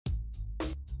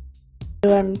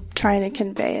What I'm trying to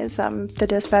convey is the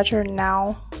dispatcher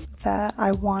now that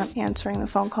I want answering the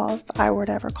phone call if I were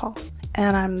to ever call.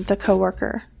 And I'm the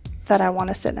coworker that I want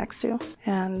to sit next to.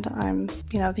 And I'm,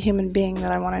 the human being that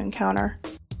I want to encounter.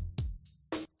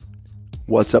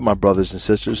 What's up, my brothers and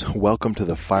sisters? Welcome to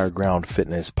the Fireground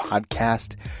Fitness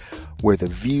Podcast, where the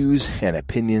views and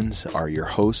opinions are your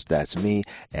host, that's me,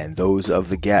 and those of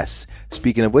the guests.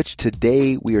 Speaking of which,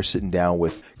 today we are sitting down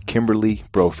with Kimberly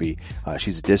Brophy.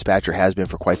 She's a dispatcher, has been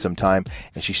for quite some time,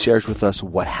 and she shares with us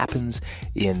what happens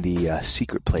in the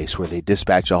secret place where they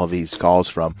dispatch all these calls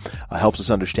from, helps us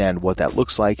understand what that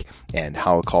looks like and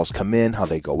how the calls come in, how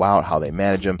they go out, how they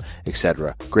manage them,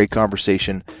 etc. Great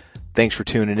conversation. Thanks for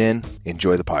tuning in.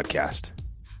 Enjoy the podcast.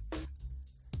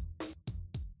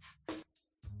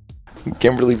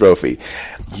 Kimberly Brophy,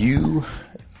 you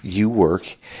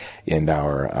work in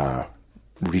our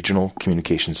regional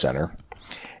communication center.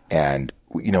 And,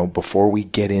 before we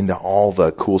get into all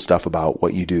the cool stuff about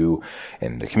what you do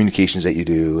and the communications that you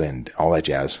do and all that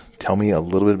jazz, tell me a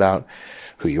little bit about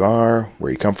who you are,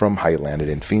 where you come from, how you landed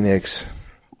in Phoenix.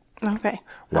 Okay.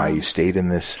 Why you stayed in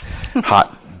this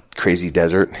hot, crazy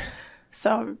desert.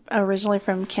 So I'm originally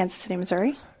from Kansas City,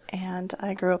 Missouri, and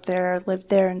I grew up there, lived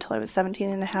there until I was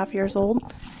 17 and a half years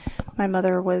old. My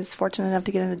mother was fortunate enough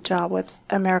to get a job with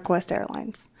America West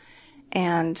Airlines.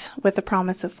 And with the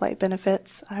promise of flight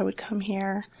benefits, I would come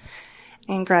here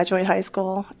and graduate high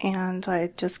school, and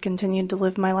I just continued to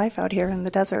live my life out here in the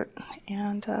desert.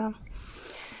 And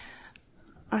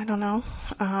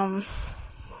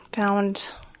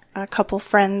found a couple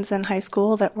friends in high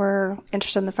school that were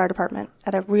interested in the fire department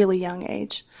at a really young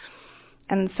age.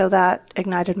 And so that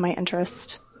ignited my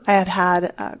interest. I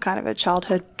had kind of a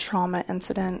childhood trauma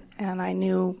incident, and I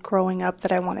knew growing up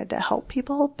that I wanted to help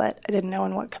people, but I didn't know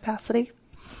in what capacity.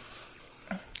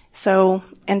 So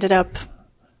ended up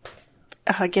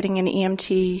getting an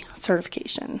EMT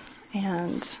certification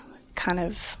and kind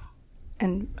of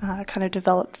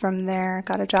developed from there.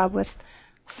 Got a job with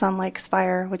Sun Lakes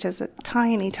Fire, which is a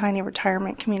tiny, tiny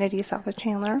retirement community south of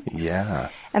Chandler. Yeah.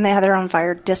 And they had their own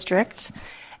fire district.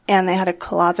 And they had a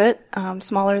closet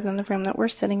smaller than the room that we're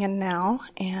sitting in now,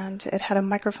 and it had a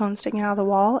microphone sticking out of the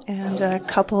wall and a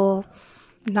couple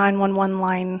 911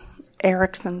 line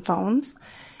Ericsson phones.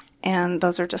 And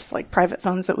those are just like private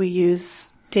phones that we use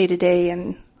day to day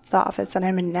in the office that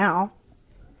I'm in now.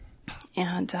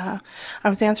 And I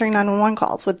was answering 911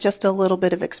 calls with just a little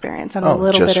bit of experience and a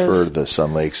little bit of... just for the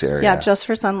Sun Lakes area? Yeah, just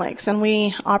for Sun Lakes. And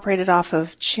we operated off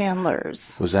of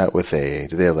Chandler's. Was that with did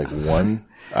they have like one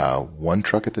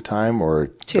truck at the time or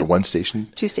two? One station?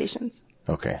 Two stations.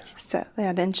 Okay. So they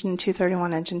had engine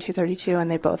 231, engine 232,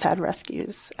 and they both had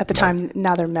rescues. At the time,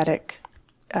 now they're medic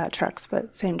trucks,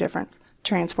 but same difference.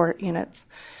 Transport units.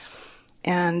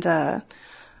 And a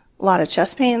lot of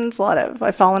chest pains,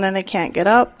 I've fallen and I can't get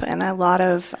up, and a lot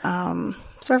of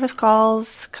service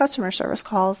calls, customer service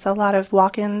calls, a lot of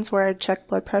walk-ins where I'd check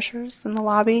blood pressures in the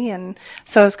lobby. And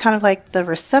so it's kind of like the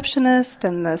receptionist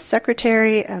and the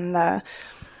secretary and the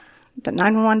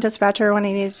 911 dispatcher when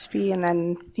he needed to be, and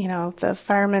then, the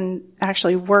fireman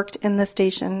actually worked in the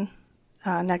station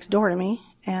next door to me,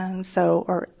 and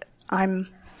so, I'm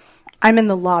in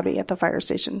the lobby at the fire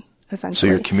station, essentially. So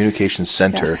your communications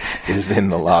center is in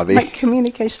the lobby? My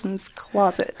communications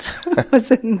closet was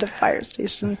in the fire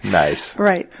station. Nice.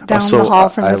 Right, down the hall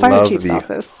from the fire chief's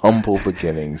office. Humble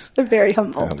beginnings. Very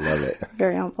humble. I love it.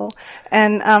 Very humble.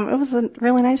 And it was a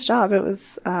really nice job. It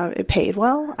was it paid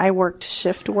well. I worked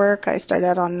shift work. I started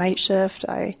out on night shift.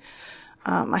 I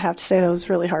have to say that was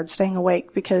really hard staying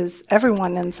awake because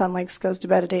everyone in Sun Lakes goes to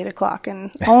bed at 8 o'clock,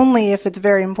 and only if it's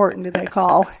very important do they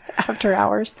call after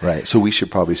hours. Right. So we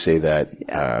should probably say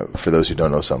that for those who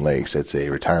don't know Sun Lakes, it's a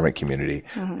retirement community.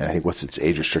 Mm-hmm. And I think what's its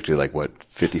age restricted,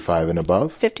 55 and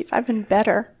above? 55 and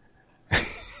better.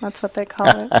 That's what they call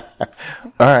it. All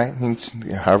right.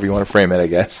 However you want to frame it, I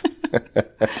guess.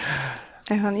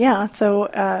 And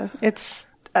so it's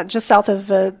just south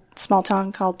of a small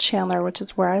town called Chandler, which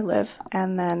is where I live.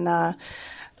 And then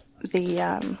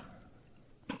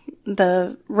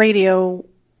the radio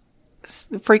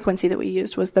frequency that we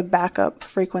used was the backup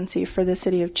frequency for the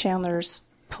city of Chandler's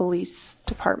police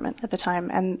department at the time.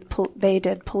 And they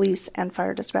did police and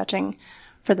fire dispatching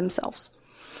for themselves.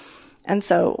 And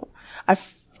so I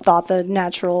thought the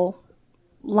natural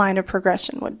line of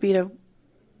progression would be to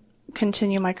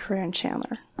continue my career in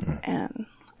Chandler. And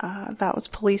that was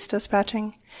police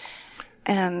dispatching.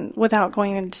 And without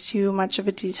going into too much of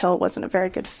a detail, it wasn't a very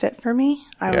good fit for me.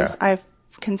 I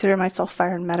consider myself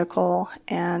fire and medical,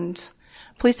 and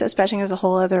police dispatching is a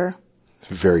whole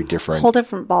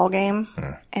different ball game,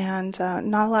 and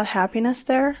not a lot of happiness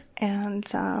there. And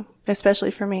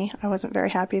especially for me. I wasn't very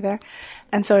happy there.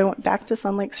 And so I went back to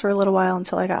Sun Lakes for a little while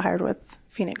until I got hired with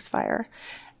Phoenix Fire.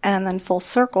 And then full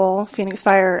circle, Phoenix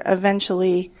Fire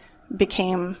eventually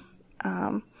became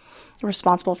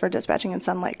responsible for dispatching in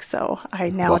Sun Lakes. So I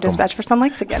now dispatch for Sun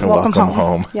Lakes again. Welcome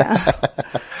home. Yeah.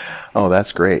 Oh,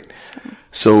 that's great.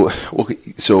 So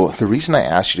the reason I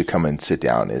asked you to come and sit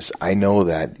down is I know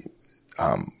that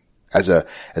as a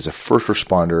first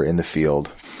responder in the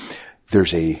field,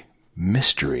 there's a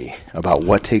mystery about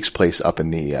what takes place up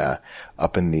in the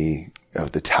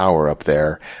tower up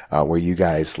there, where you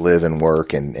guys live and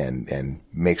work and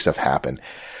make stuff happen.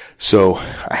 So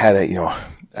I had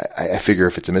I figure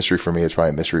if it's a mystery for me, it's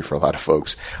probably a mystery for a lot of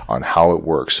folks on how it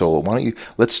works. So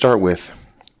let's start with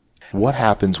what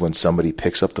happens when somebody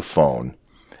picks up the phone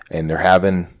and they're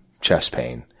having chest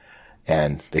pain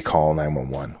and they call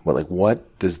 911.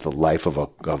 What does the life of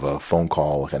a phone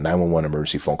call, like a 911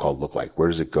 emergency phone call, look like? Where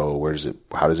does it go?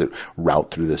 How does it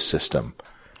route through the system?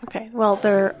 Okay. Well,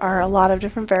 there are a lot of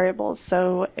different variables.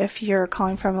 So if you're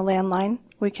calling from a landline,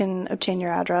 we can obtain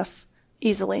your address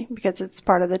easily because it's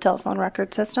part of the telephone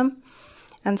record system.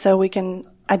 And so we can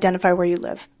identify where you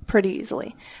live pretty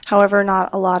easily. However,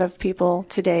 not a lot of people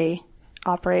today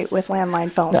operate with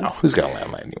landline phones. No, who's got a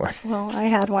landline anymore? Well, I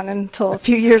had one until a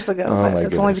few years ago. But it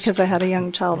was only because I had a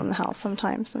young child in the house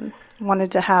sometimes and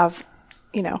wanted to have,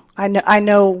 I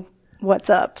know what's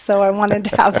up. So I wanted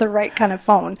to have the right kind of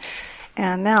phone.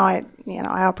 And now I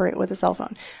operate with a cell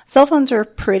phone. Cell phones are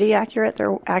pretty accurate.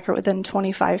 They're accurate within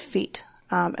 25 feet,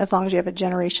 as long as you have a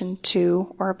generation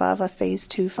 2 or above, a phase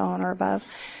 2 phone or above.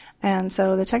 And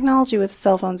so the technology with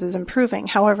cell phones is improving.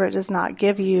 However, it does not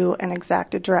give you an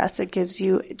exact address. It gives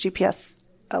you GPS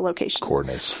location.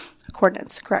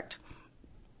 Coordinates, correct.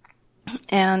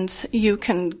 And you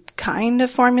can kind of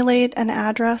formulate an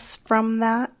address from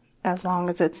that as long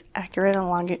as it's accurate, as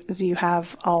long as you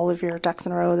have all of your ducks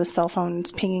in a row, the cell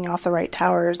phone's pinging off the right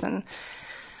towers. And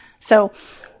so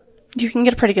you can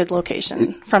get a pretty good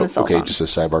location from a cell phone. Okay, just a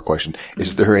sidebar question.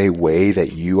 Is there a way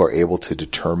that you are able to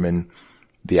determine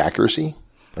the accuracy?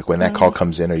 Like when that call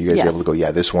comes in, are you guys able to go,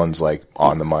 yeah, this one's like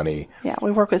on the money? Yeah,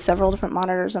 we work with several different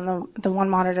monitors, and the one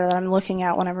monitor that I'm looking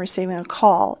at when I'm receiving a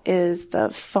call is the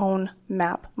phone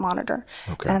map monitor.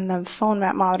 Okay. And the phone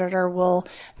map monitor will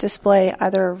display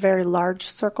either a very large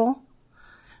circle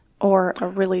or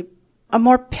a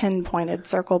more pinpointed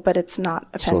circle, but it's not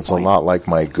a pinpoint. So it's a lot like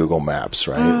my Google Maps,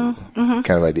 right? Mm-hmm.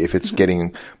 Kind of idea. If it's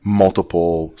getting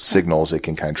multiple signals, it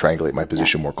can kind of triangulate my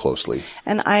position more closely.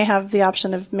 And I have the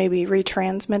option of maybe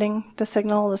retransmitting the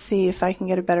signal to see if I can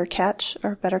get a better catch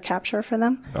or better capture for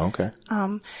them. Okay.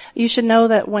 You should know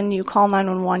that when you call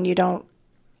 911, you don't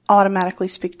automatically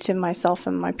speak to myself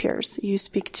and my peers. You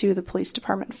speak to the police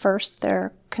department first.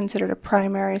 They're considered a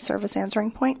primary service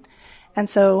answering point. And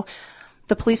so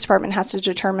the police department has to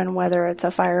determine whether it's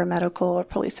a fire, medical, or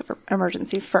police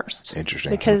emergency first. Interesting.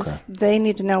 Because they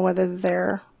need to know whether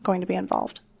they're going to be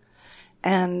involved.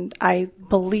 And I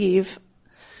believe,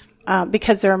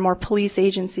 because there are more police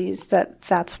agencies,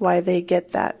 that's why they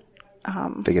get that.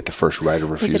 They get the first right of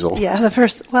refusal. I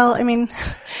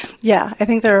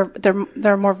think there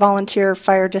are more volunteer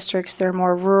fire districts. There are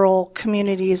more rural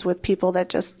communities with people that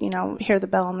just, hear the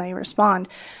bell and they respond.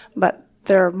 But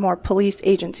there are more police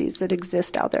agencies that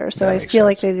exist out there. So I feel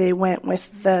like they went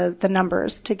with the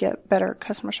numbers to get better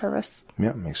customer service.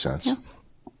 Yeah, makes sense. Yeah.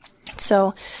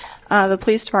 So the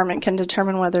police department can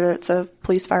determine whether it's a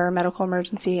police, fire, or medical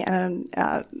emergency, and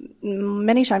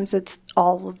many times it's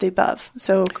all of the above.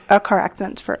 So a car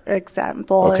accident, for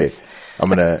example, is... I'm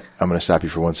gonna stop you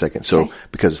for 1 second. So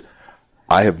because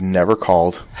I have never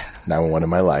called 911 in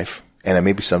my life, and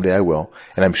maybe someday I will,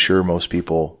 and I'm sure most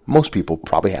people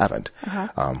probably haven't.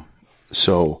 Uh-huh.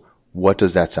 So what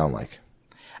does that sound like?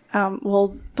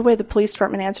 Well, the way the police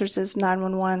department answers is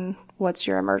 911, what's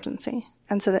your emergency?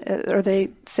 And so, or they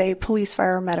say police,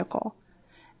 fire, or medical.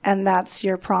 And that's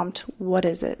your prompt. What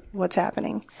is it? What's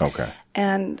happening? Okay.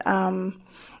 And,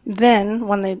 then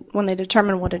when they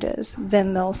determine what it is,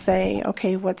 then they'll say,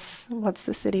 okay, what's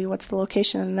the city? What's the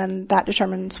location? And then that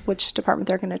determines which department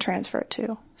they're going to transfer it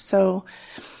to. So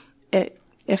if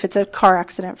it's a car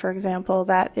accident, for example,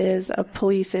 that is a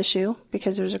police issue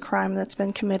because there's a crime that's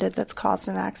been committed that's caused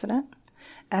an accident.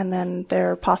 And then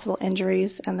there are possible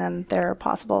injuries, and then there are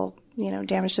possible,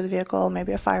 damage to the vehicle,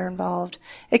 maybe a fire involved.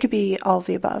 It could be all of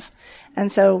the above.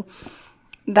 And so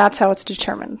that's how it's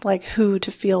determined, like who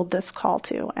to field this call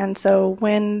to. And so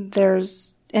when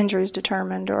there's injuries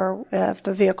determined, or if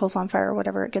the vehicle's on fire or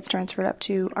whatever, it gets transferred up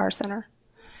to our center.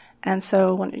 And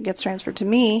so when it gets transferred to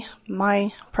me,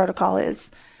 my protocol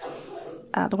is,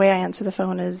 the way I answer the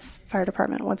phone is, fire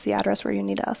department, what's the address where you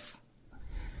need us?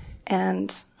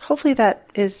 And hopefully that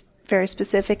is very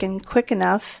specific and quick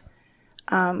enough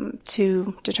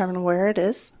to determine where it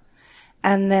is.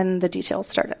 And then the details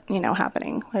start,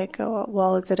 happening. Like,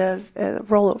 is it a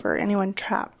rollover? Anyone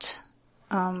trapped?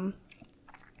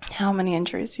 How many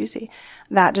injuries do you see?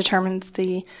 That determines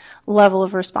the level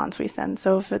of response we send.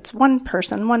 So if it's one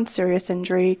person, one serious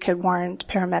injury could warrant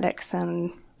paramedics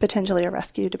and potentially a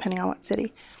rescue, depending on what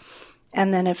city.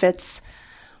 And then if it's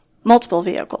multiple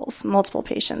vehicles, multiple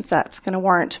patients, that's going to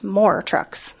warrant more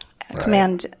trucks, right.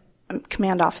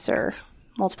 command officer,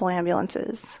 multiple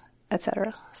ambulances,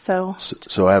 etc. So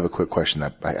I have a quick question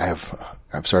that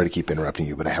I'm sorry to keep interrupting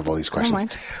you, but I have all these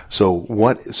questions. Don't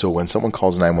mind. So when someone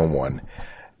calls 911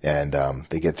 and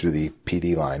they get through the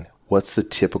PD line, what's the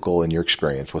typical, in your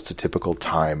experience, what's the typical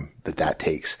time that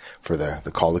takes for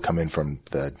the call to come in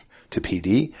to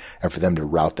PD and for them to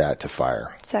route that to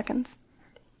fire? Seconds.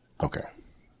 Okay.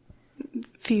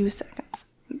 Few seconds,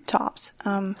 tops.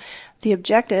 The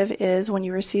objective is when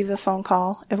you receive the phone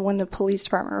call, when the police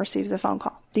department receives the phone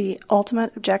call, the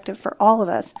ultimate objective for all of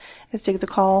us is to get the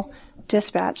call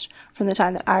dispatched from the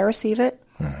time that I receive it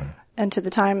and to the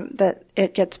time that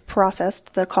it gets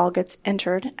processed, the call gets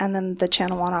entered, and then the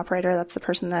channel 1 operator, that's the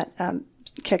person that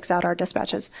kicks out our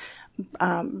dispatches.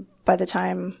 By the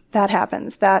time that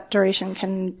happens, that duration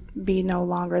can be no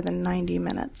longer than 90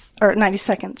 minutes or 90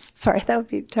 seconds. Sorry, that would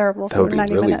be terrible. That would be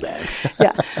 90 really minutes. bad.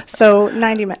 Yeah. So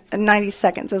 90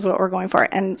 seconds is what we're going for.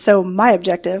 And so my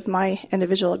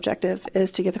individual objective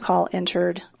is to get the call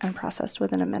entered and processed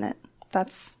within a minute.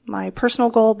 That's my personal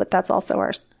goal, but that's also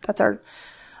our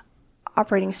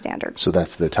operating standard. So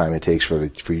that's the time it takes for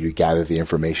you to gather the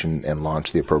information and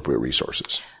launch the appropriate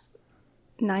resources.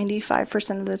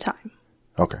 95% of the time.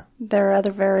 Okay. There are other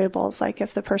variables, like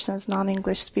if the person is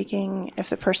non-English speaking, if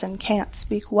the person can't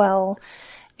speak well,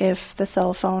 if the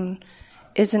cell phone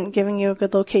isn't giving you a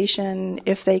good location,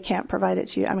 if they can't provide it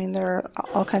to you. I mean, there are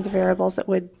all kinds of variables that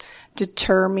would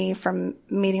deter me from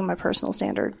meeting my personal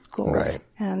standard goals.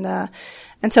 Right.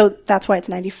 And so that's why it's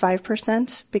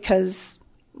 95%, because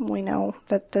we know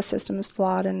that the system is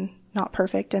flawed and not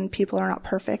perfect, and people are not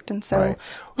perfect. And so, right.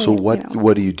 So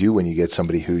what do you do when you get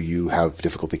somebody who you have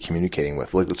difficulty communicating with,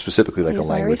 specifically like a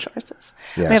language? Resources.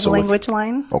 Yeah, we have a language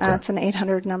line. Okay. It's an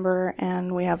 800 number,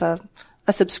 and we have a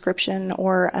subscription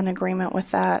or an agreement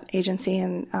with that agency.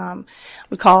 And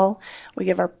we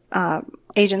give our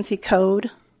agency code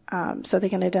so they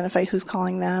can identify who's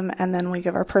calling them, and then we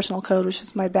give our personal code, which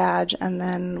is my badge, and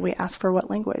then we ask for what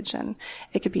language. And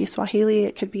it could be Swahili,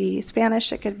 it could be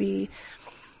Spanish, it could be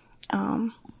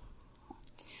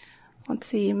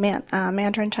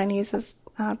Mandarin Chinese is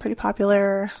pretty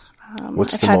popular.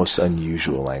 What's the most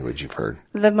unusual language you've heard?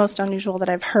 The most unusual that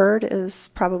I've heard is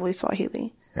probably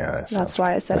Swahili. Yeah, that's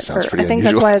why I said it first. I think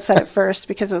that's why I said it first,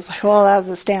 because it was like, well, that was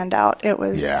a standout. It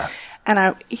was, yeah.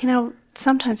 And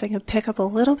sometimes I can pick up a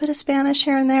little bit of Spanish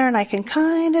here and there, and I can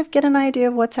kind of get an idea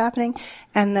of what's happening.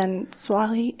 And then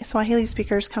Swahili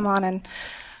speakers come on, and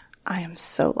I am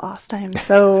so lost. I am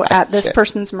so at this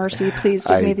person's mercy. Please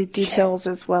give me the details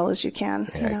as well as you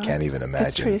can. Yeah, I can't even imagine.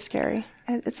 It's pretty scary.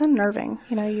 It's unnerving.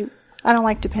 I don't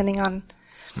like depending on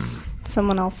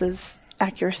someone else's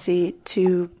accuracy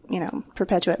to,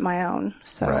 perpetuate my own.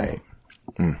 So. Right.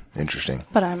 Interesting.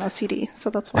 But I'm OCD, so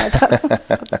that's why that's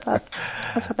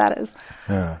what that is.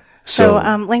 Yeah. So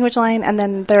language line, and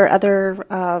then there are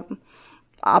other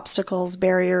obstacles,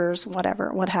 barriers, what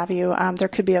have you. There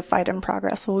could be a fight in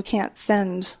progress. Well, we can't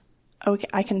send.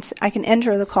 I can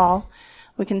enter the call,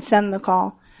 we can send the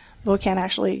call, but we can't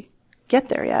actually get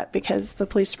there yet because the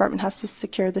police department has to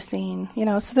secure the scene.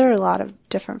 So there are a lot of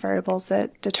different variables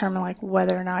that determine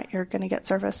whether or not you're going to get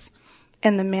service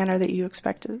in the manner that you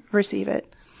expect to receive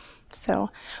it.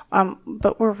 So,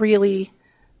 but we're really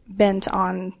bent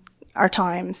on our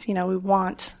times. We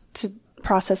want to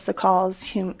process the calls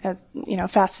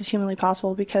fast as humanly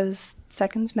possible, because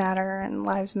seconds matter and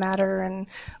lives matter, and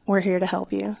we're here to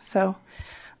help you. So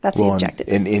that's the objective.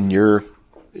 In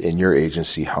your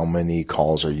agency, how many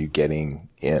calls are you getting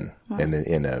in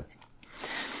a?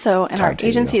 So in our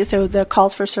agency, so the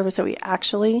calls for service that we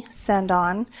actually send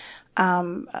on,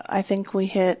 I think we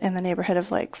hit in the neighborhood of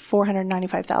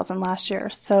 495,000 last year.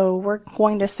 So we're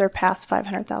going to surpass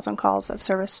 500,000 calls of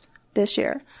service this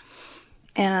year.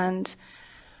 And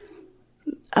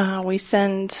we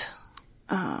send,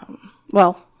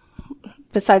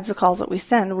 besides the calls that we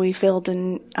send, we field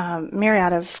a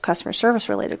myriad of customer service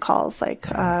related calls,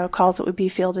 calls that would be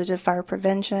fielded to fire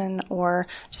prevention, or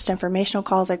just informational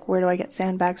calls, like where do I get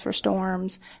sandbags for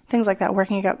storms, things like that,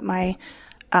 working up my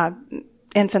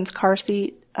infant's car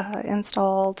seat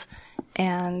installed,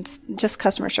 and just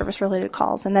customer service related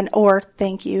calls, and then or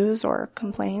thank yous or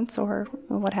complaints or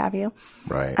what have you.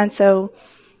 Right. And so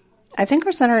I think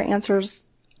our center answers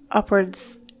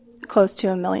upwards close to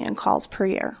 1 million calls per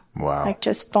year. Wow. Like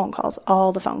just phone calls,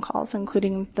 all the phone calls,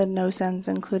 including the no-sends,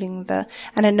 and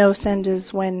a no-send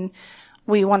is when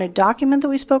we want to document that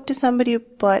we spoke to somebody,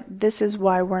 but this is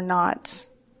why we're not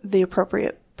the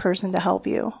appropriate person to help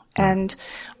you. And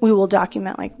we will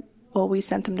document like, well, we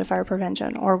sent them to fire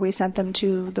prevention, or we sent them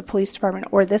to the police department,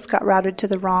 or this got routed to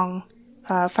the wrong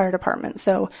fire department.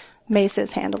 So Mesa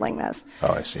is handling this.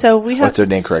 Oh, I see. So we have what's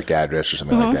their incorrect address or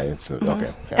something like that? It's,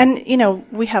 okay. Yeah. And,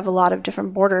 we have a lot of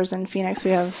different borders in Phoenix.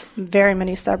 We have very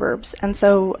many suburbs. And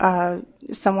so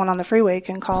someone on the freeway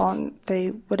can call, and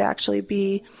they would actually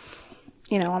be,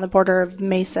 on the border of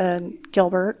Mesa and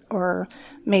Gilbert, or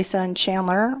Mesa and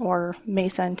Chandler, or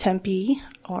Mesa and Tempe,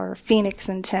 or Phoenix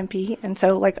and Tempe. And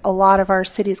so, like, a lot of our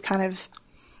cities kind of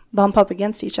bump up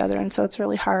against each other. And so it's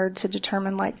really hard to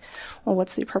determine, like, well,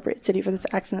 what's the appropriate city for this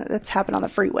accident that's happened on the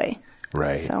freeway.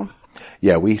 Right. So,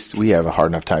 yeah, we have a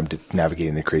hard enough time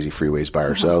navigating the crazy freeways by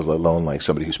ourselves, let alone like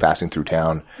somebody who's passing through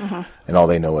town, and all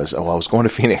they know is, oh, I was going to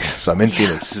Phoenix, so I'm in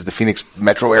Phoenix. This is the Phoenix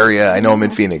metro area. I know I'm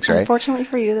in Phoenix, right? Unfortunately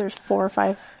for you, there's 4 or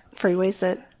 5 freeways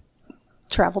that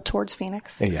travel towards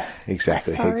Phoenix. Yeah,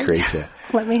 exactly. Sorry. It creates a...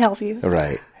 Let me help you.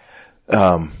 Right.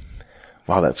 Wow,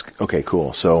 that's... Okay,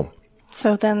 cool. So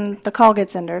then the call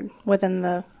gets entered within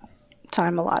the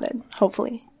time allotted,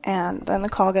 hopefully. And then the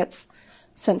call gets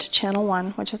sent to Channel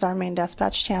 1, which is our main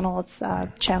dispatch channel. It's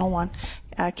Channel 1,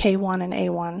 K1 and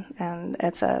A1, and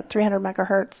it's a 300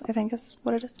 megahertz, I think is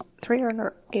what it is. 300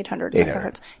 or 800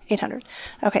 megahertz? 800.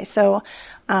 Okay, so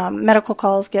medical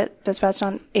calls get dispatched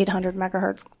on 800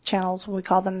 megahertz channels. We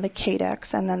call them the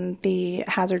KDEX, and then the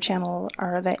hazard channel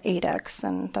are the 8X,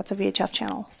 and that's a VHF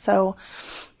channel. So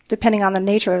depending on the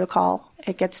nature of the call,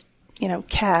 it gets,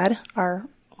 CAD, our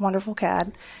wonderful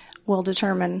CAD, will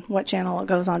determine what channel it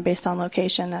goes on based on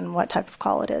location and what type of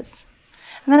call it is.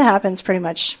 And then it happens pretty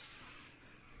much,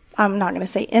 I'm not going to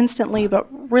say instantly, but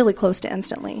really close to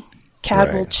instantly.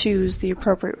 CAD will choose the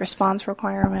appropriate response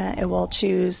requirement. It will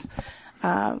choose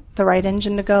the right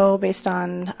engine to go based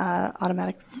on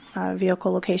automatic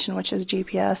vehicle location, which is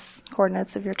GPS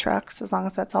coordinates of your trucks, as long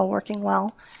as that's all working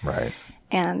well. Right.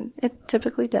 And it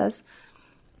typically does.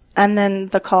 And then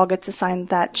the call gets assigned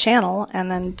that channel, and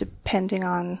then depending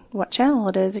on what channel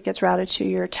it is, it gets routed to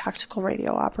your tactical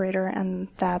radio operator, and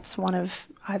that's one of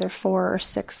either 4 or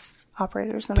 6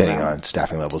 operators in the room. Depending on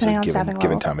staffing levels and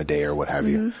given time of day or what have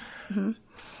you. Wow.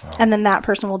 And then that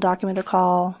person will document the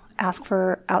call, ask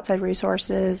for outside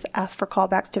resources, ask for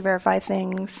callbacks to verify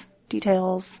things,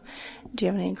 details. Do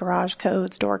you have any garage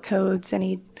codes, door codes,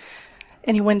 any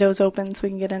windows open so we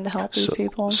can get in to help these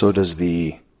people? So does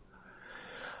the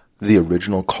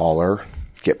original caller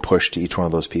get pushed to each one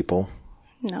of those people?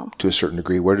 No. To a certain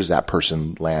degree? Where does that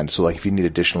person land? So like if you need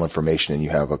additional information and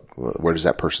you have where does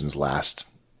that person's last,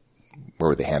 where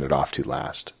would they hand it off to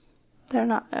last? They're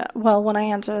not, well, when I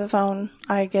answer the phone,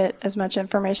 I get as much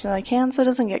information as I can, so it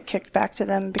doesn't get kicked back to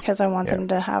them because I want them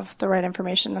to have the right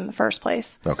information in the first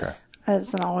place. Okay. That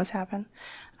doesn't always happen.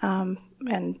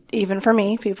 And even for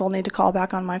me, people need to call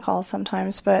back on my calls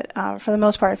sometimes. But for the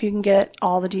most part, if you can get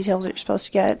all the details that you're supposed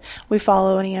to get, we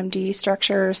follow an EMD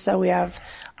structure. So we have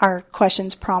our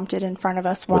questions prompted in front of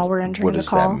us while we're entering the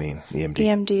call. What does that mean, EMD?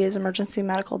 EMD is emergency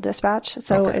medical dispatch.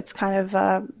 So it's kind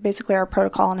of basically our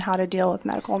protocol on how to deal with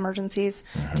medical emergencies,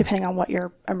 depending on what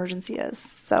your emergency is.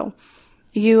 So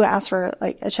you asked for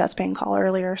like a chest pain call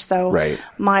earlier. So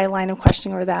my line of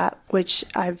questioning were that, which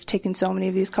I've taken so many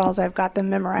of these calls, I've got them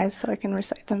memorized so I can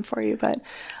recite them for you. But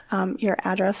your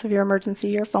address of your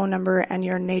emergency, your phone number, and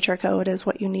your nature code is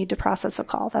what you need to process a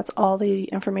call. That's all the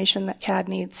information that CAD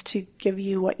needs to give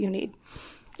you what you need.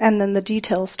 And then the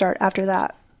details start after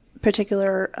that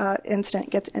particular incident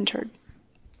gets entered.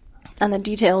 And the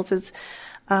details is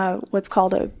what's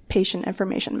called a patient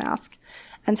information mask.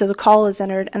 And so the call is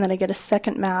entered, and then I get a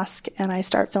second mask, and I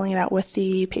start filling it out with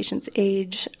the patient's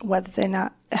age, whether they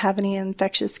not have any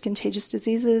infectious, contagious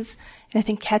diseases,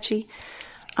 anything catchy.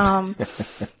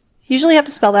 Usually you have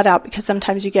to spell that out because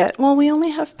sometimes you get, well, we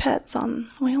only have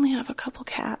a couple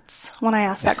cats. When I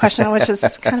ask that question, which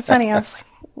is kind of funny, I was like,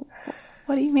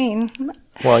 what do you mean?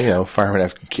 Well, firemen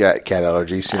have cat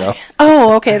allergies,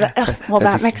 Oh, okay.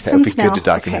 That makes sense now. That'd be good to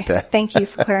document that. Thank you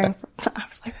for clearing. I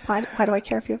was like, why do I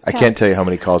care if you have a cat? I can't tell you how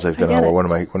many calls I've been on where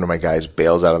one of my guys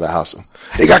bails out of the house.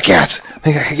 They got cats.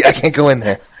 I can't go in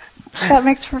there. That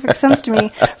makes perfect sense to me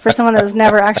for someone that's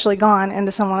never actually gone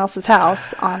into someone else's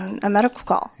house on a medical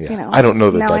call. Yeah. You know, I don't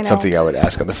know that now that's something I would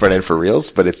ask on the front end for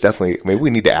reals, but it's definitely, maybe we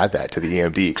need to add that to the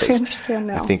EMD. I understand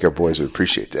now. I think our boys would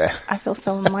appreciate that. I feel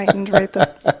so enlightened, right?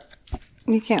 That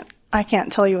I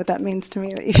can't tell you what that means to me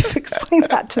that you've explained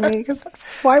that to me, because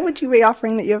why would you be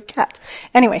offering that you have cats?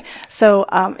 Anyway, so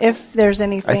if there's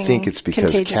anything, I think it's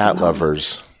because cat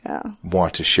lovers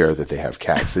want to share that they have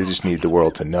cats. They just need the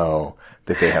world to know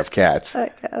that they have cats.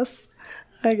 I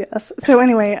guess. So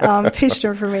anyway, patient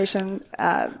information,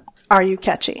 are you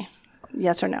catchy?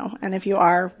 Yes or no? And if you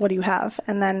are, what do you have?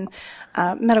 And then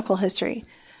medical history.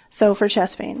 So for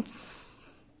chest pain,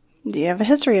 do you have a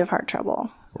history of heart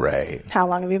trouble? Right. How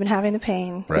long have you been having the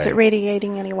pain? Right. Is it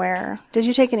radiating anywhere? Did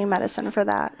you take any medicine for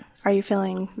that? Are you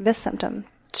feeling this symptom?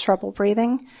 Trouble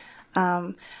breathing?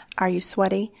 Are you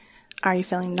sweaty? Are you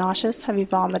feeling nauseous? Have you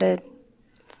vomited?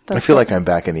 I feel like I'm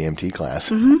back in the EMT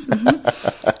class.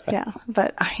 Yeah,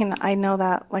 but I know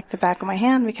that like the back of my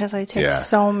hand because I take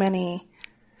so many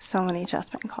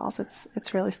chest pain calls.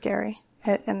 It's really scary.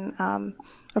 And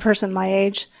a person my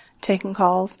age taking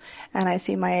calls, and I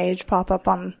see my age pop up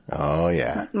on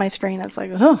my screen. It's like,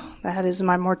 oh, that is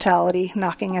my mortality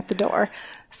knocking at the door.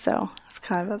 So it's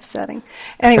kind of upsetting.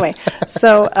 Anyway,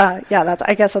 so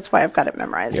I guess that's why I've got it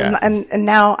memorized. Yeah. And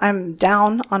now I'm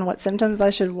down on what symptoms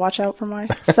I should watch out for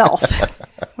myself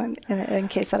in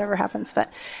case that ever happens.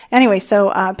 But anyway,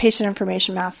 so patient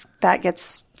information mask that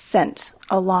gets sent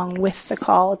along with the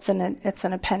call. It's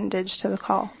an appendage to the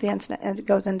call, the incident, and it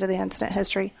goes into the incident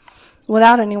history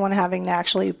without anyone having to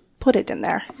actually put it in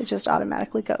there. It just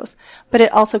automatically goes. But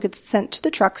it also gets sent to the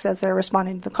trucks as they're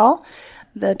responding to the call.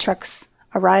 The trucks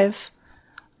arrive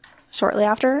shortly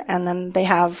after, and then they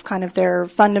have kind of their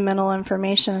fundamental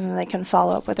information, and they can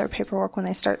follow up with their paperwork when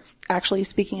they start actually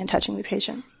speaking and touching the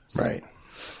patient. So. Right.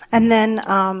 And then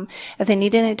if they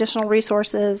need any additional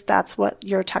resources, that's what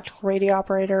your tactical radio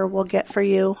operator will get for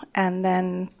you. And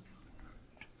then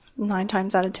 9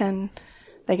 times out of 10,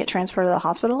 they get transferred to the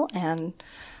hospital, and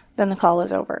then the call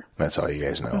is over. That's all you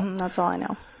guys know. Mm-hmm, that's all I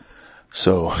know.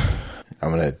 So I'm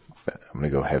gonna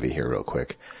go heavy here real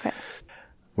quick. Okay.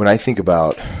 When I think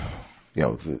about,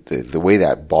 the way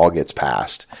that ball gets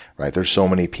passed, right? There's so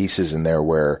many pieces in there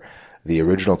where the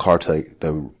original call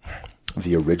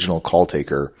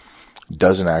taker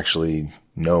doesn't actually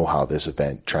know how this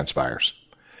event transpires.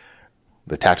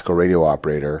 The tactical radio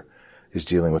operator is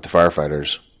dealing with the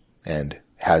firefighters and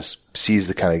sees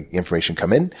the kind of information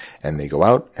come in, and they go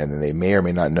out, and then they may or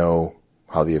may not know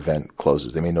how the event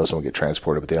closes. They may know someone get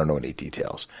transported, but they don't know any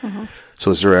details. Mm-hmm. So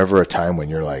is there ever a time when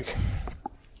you're like,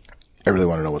 I really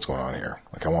want to know what's going on here.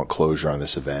 Like, I want closure on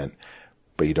this event,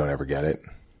 but you don't ever get it?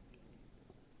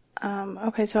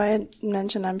 Okay, so I had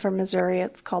mentioned I'm from Missouri.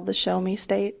 It's called the Show Me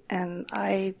State, and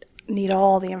I need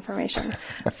all the information.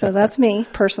 So that's me,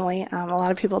 personally. A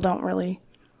lot of people don't really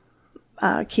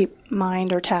keep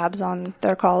mind or tabs on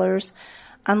their callers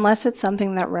unless it's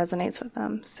something that resonates with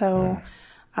them. So,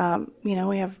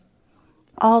 we have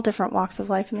all different walks of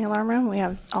life in the alarm room. We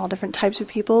have all different types of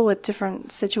people with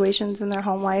different situations in their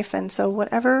home life. And so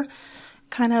whatever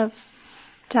kind of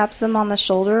taps them on the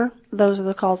shoulder, those are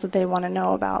the calls that they want to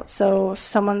know about. So if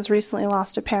someone's recently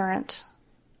lost a parent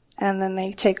and then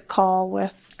they take a call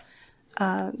with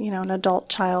an adult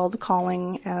child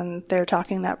calling, and they're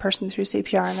talking that person through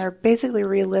CPR, and they're basically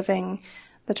reliving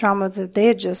the trauma that they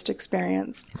had just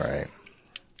experienced. Right.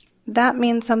 That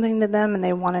means something to them, and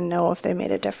they want to know if they made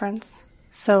a difference.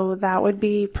 So that would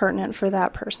be pertinent for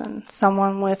that person.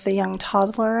 Someone with a young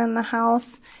toddler in the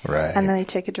house, right, and then they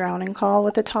take a drowning call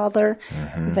with a toddler.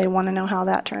 Mm-hmm. They want to know how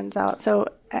that turns out. So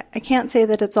I can't say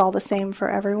that it's all the same for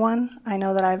everyone. I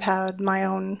know that I've had my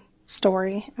own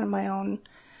story and my own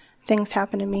things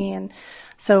happen to me, and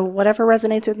so whatever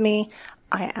resonates with me,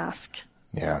 I ask.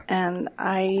 Yeah. And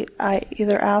I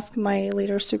either ask my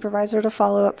leader supervisor to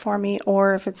follow up for me,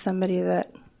 or if it's somebody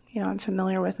that I'm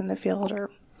familiar with in the field or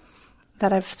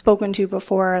that I've spoken to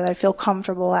before that I feel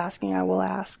comfortable asking, I will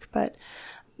ask. But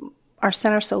our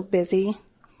center's so busy,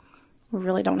 we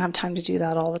really don't have time to do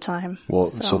that all the time. Well,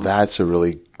 so that's a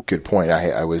really good point. I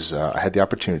had the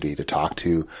opportunity to talk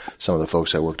to some of the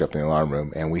folks that worked up in the alarm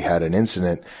room, and we had an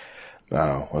incident.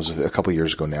 It was a couple of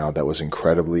years ago now that was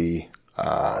incredibly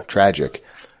tragic.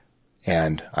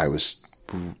 And I was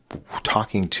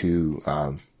talking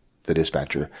to the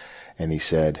dispatcher, and he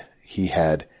said he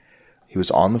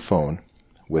was on the phone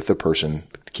with a person,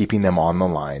 keeping them on the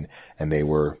line, and they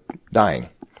were dying.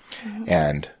 Mm-hmm.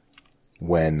 And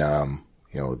when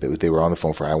they were on the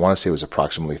phone for, I want to say it was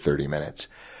approximately 30 minutes,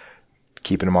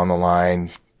 keeping them on the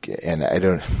line. And I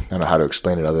don't know how to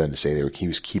explain it other than to say he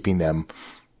was keeping them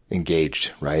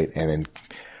engaged, right? And then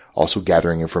also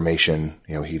gathering information.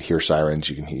 He'd hear sirens.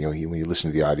 You can, when you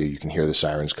listen to the audio, you can hear the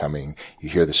sirens coming. You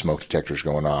hear the smoke detectors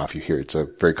going off. You hear, it's a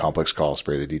very complex call,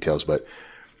 spare the details. But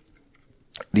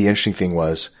the interesting thing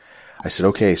was, I said,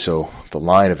 okay, so the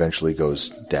line eventually goes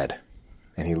dead.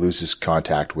 And he loses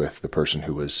contact with the person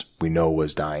who we know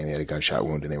was dying. They had a gunshot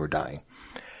wound and they were dying.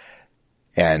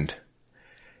 And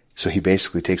so he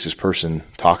basically takes this person,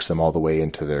 talks them all the way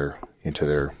into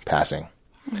their passing.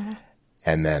 Mm-hmm.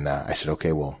 And then I said,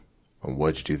 okay, well,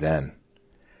 what'd you do then?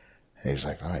 And he's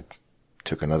like, I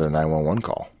took another 911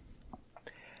 call.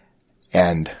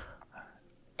 And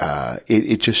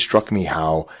it just struck me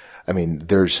how,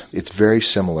 it's very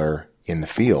similar in the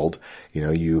field.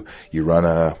 You run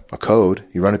a code,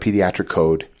 you run a pediatric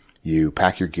code, you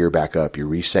pack your gear back up, you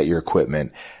reset your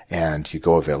equipment, and you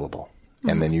go available. Mm-hmm.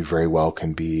 And then you very well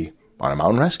can be on a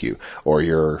mountain rescue, or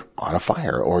you're on a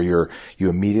fire, or you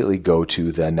immediately go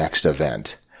to the next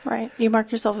event. Right. You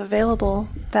mark yourself available.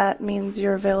 That means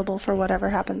you're available for whatever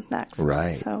happens next.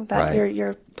 Right. So that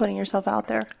you're putting yourself out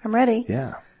there. I'm ready.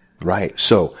 Yeah. Right.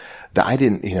 So I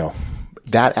didn't,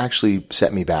 that actually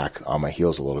set me back on my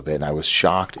heels a little bit. And I was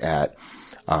shocked at,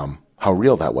 how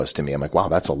real that was to me. I'm like, wow,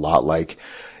 that's a lot like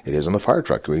it is on the fire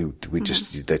truck. We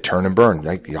just, they turn and burn,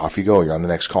 right? Off you go. You're on the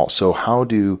next call. So how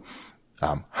do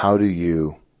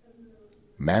you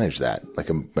manage that? Like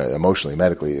emotionally,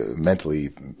 medically, mentally,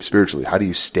 spiritually, how do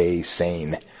you stay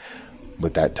sane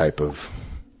with that type of?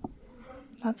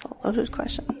 That's a loaded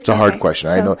question. It's a hard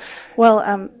question. I know.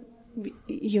 Well,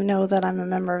 you know that I'm a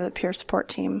member of the peer support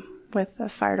team with the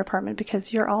fire department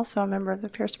because you're also a member of the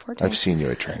peer support team. I've seen you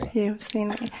at training. You've seen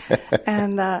me.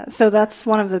 And so that's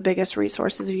one of the biggest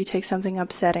resources. If you take something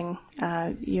upsetting,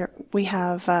 we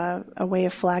have a way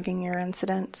of flagging your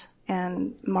incident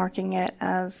and marking it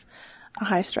as a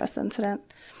high stress incident.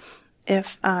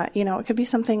 If, it could be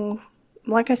something,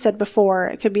 like I said before,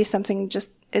 it could be something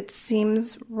just, it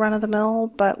seems run of the mill,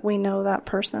 but we know that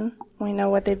person. We know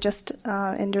what they've just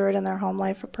endured in their home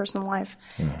life or personal life,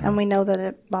 mm-hmm. and we know that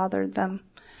it bothered them.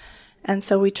 And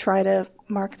so we try to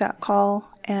mark that call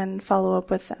and follow up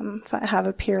with them, have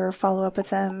a peer follow up with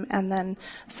them, and then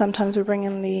sometimes we bring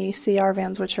in the CR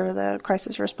vans, which are the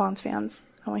crisis response vans,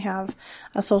 and we have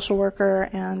a social worker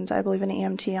and I believe an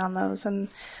EMT on those, and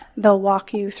they'll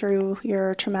walk you through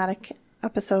your traumatic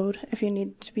episode if you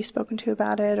need to be spoken to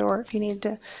about it, or if you need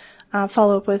to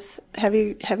follow up with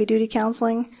heavy duty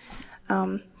counseling.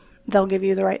 They'll give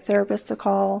you the right therapist to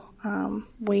call.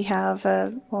 We had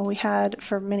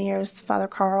for many years Father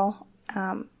Carl,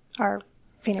 our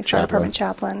Phoenix Fire Department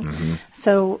chaplain. Mm-hmm.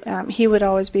 So he would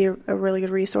always be a really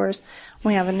good resource.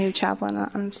 We have a new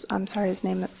chaplain. I'm sorry, his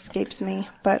name escapes me,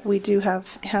 but we do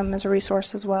have him as a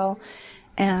resource as well.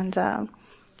 And there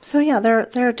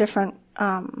are different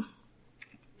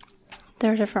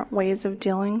ways of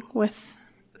dealing with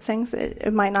things.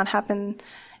 It might not happen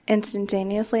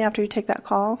instantaneously after you take that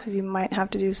call because you might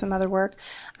have to do some other work.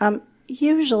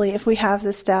 Usually if we have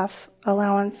the staff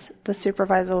allowance, the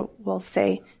supervisor will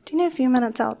say, do you need a few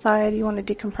minutes outside? You want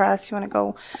to decompress? You want to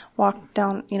go walk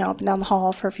down, up and down the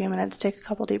hall for a few minutes, take a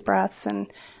couple deep breaths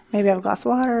and maybe have a glass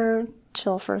of water,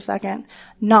 chill for a second,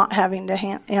 not having to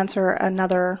answer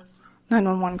another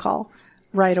 911 call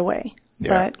right away.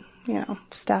 Yeah. But,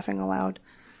 staffing allowed.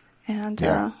 And,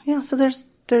 so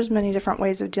there's many different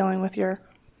ways of dealing with your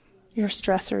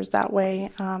stressors that way.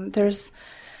 There's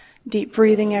deep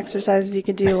breathing exercises you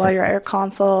could do while you're at your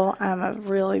console. I'm a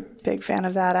really big fan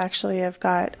of that, actually. I've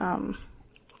got a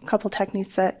couple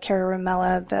techniques that Cara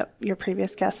Ramella, that your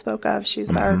previous guest spoke of. She's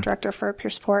mm-hmm. our director for peer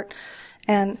support.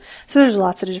 And so there's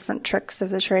lots of different tricks of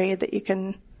the trade that you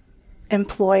can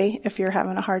employ if you're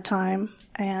having a hard time.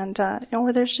 And,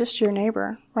 or there's just your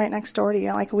neighbor right next door to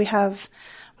you. Like we have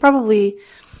we have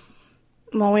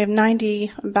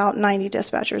about 90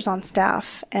 dispatchers on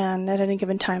staff, and at any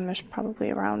given time there's probably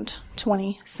around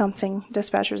 20-something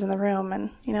dispatchers in the room, and,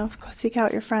 go seek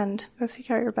out your friend, go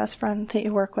seek out your best friend that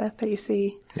you work with, that you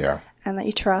see, and that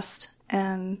you trust,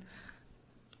 and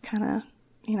kind of,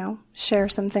 share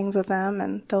some things with them,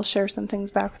 and they'll share some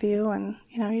things back with you, and,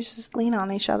 you just lean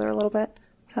on each other a little bit.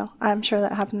 So I'm sure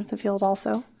that happens in the field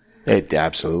also. It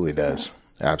absolutely does.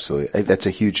 Yeah. Absolutely. That's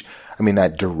a huge,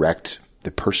 that direct,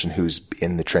 the person who's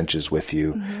in the trenches with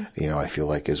you, mm-hmm. I feel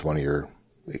like is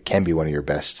it can be one of your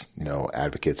best,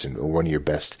 advocates and one of your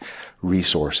best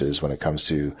resources when it comes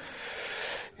to,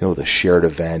 the shared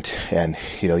event. And,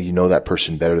 that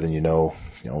person better than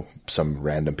some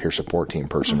random peer support team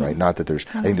person, mm-hmm. right? Not that I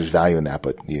think there's value in that,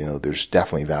 but, there's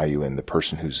definitely value in the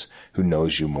person who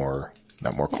knows you more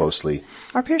more closely.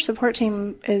 Our peer support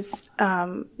team is,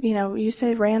 you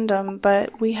say random,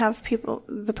 but we have people,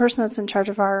 the person that's in charge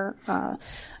of our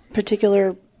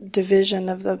particular division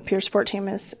of the peer support team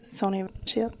is Sonia.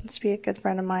 She happens to be a good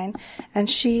friend of mine, and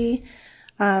she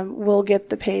will get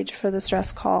the page for the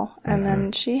stress call, and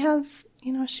then she has,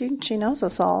 she knows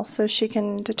us all, so she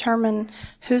can determine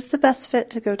who's the best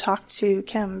fit to go talk to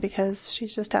Kim, because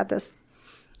she's just had this,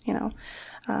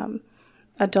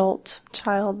 adult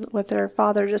child with their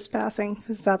father just passing,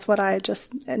 because that's what I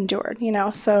just endured,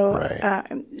 so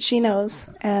right. She knows,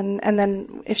 and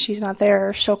then if she's not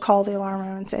there, she'll call the alarm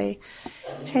room and say,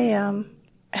 hey,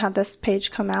 had this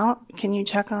page come out, can you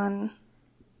check on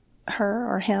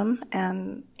her or him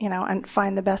and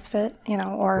find the best fit,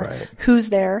 or right. who's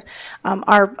there.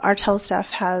 Our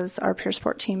telestaff has our peer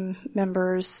support team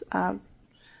members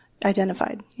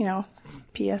identified,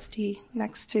 PSD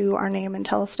next to our name and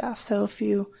telestaff. So if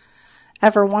you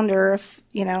ever wonder if,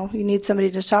 you need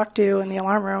somebody to talk to in the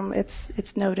alarm room,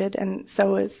 it's noted, and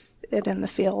so is it in the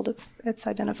field. It's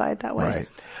identified that way. Right.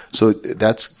 So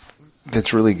that's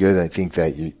really good. I think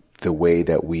that the way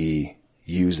that we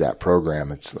use that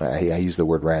program, I use the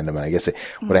word random, and I guess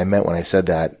what I meant when I said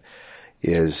that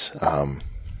is,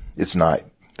 it's not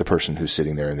the person who's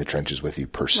sitting there in the trenches with you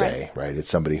per se, right? It's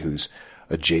somebody who's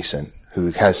adjacent,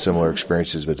 who has similar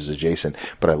experiences but is adjacent.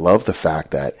 But I love the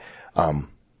fact that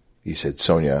you said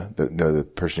Sonia, the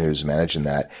person who's managing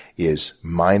that, is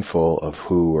mindful of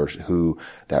who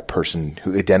that person,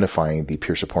 who identifying the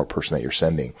peer support person that you're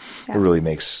sending. Yeah. It really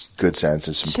makes good sense.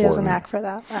 It's important. She has a knack for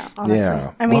that, honestly.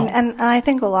 Yeah. I mean, and I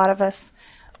think a lot of us,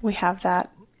 we have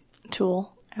that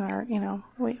tool in our,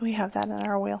 we have that in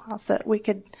our wheelhouse, that we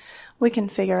can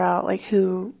figure out like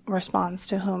who responds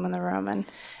to whom in the room,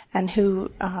 and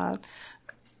who,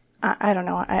 I don't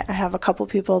know. I have a couple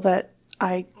people that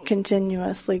I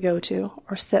continuously go to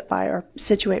or sit by or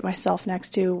situate myself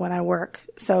next to when I work,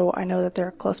 so I know that they're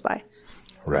close by.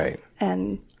 Right.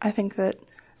 And I think that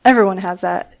everyone has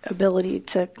that ability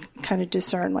to kind of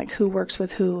discern like who works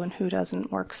with who and who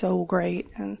doesn't work so great.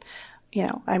 And,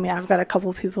 I've got a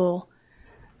couple people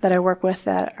that I work with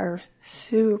that are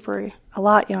a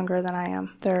lot younger than I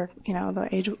am. They're, the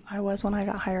age I was when I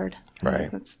got hired.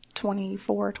 Right. That's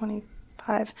 24,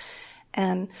 25.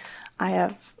 And I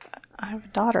have a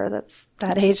daughter that's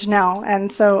that age now.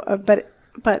 And so,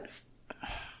 but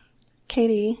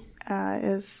Katie,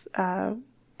 is,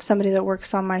 somebody that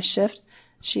works on my shift.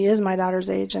 She is my daughter's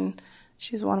age, and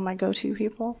she's one of my go-to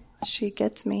people. She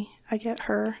gets me. I get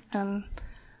her. And,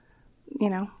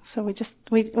 so we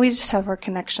just have our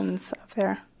connections up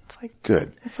there. It's like,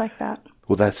 good. It's like that.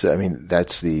 Well,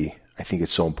 I think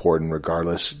it's so important,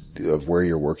 regardless of where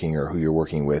you're working or who you're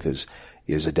working with, is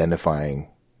identifying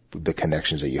the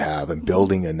connections that you have and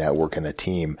building a network and a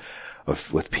team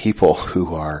with people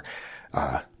who are,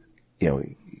 who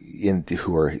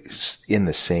are in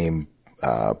the same,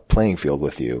 playing field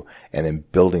with you, and then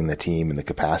building the team and the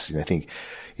capacity. And I think,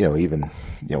 even,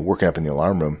 working up in the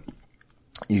alarm room,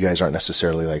 you guys aren't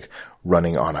necessarily like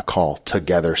running on a call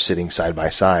together, sitting side by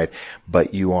side,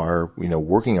 but you are,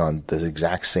 working on the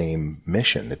exact same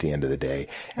mission at the end of the day.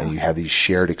 And you have these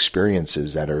shared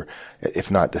experiences that are,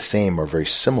 if not the same, are very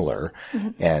similar.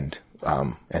 Mm-hmm.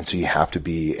 And so you have to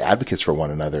be advocates for one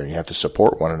another, and you have to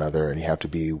support one another, and you have to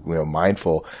be,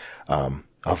 mindful,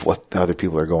 of what the other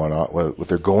people are going on, what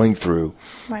they're going through,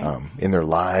 right. In their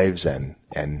lives and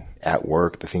at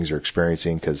work, the things they're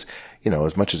experiencing. Cause,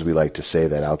 as much as we like to say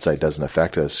that outside doesn't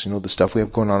affect us, the stuff we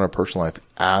have going on in our personal life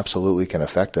absolutely can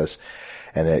affect us,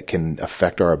 and it can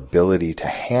affect our ability to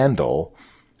handle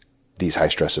these high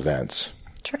stress events.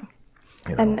 True.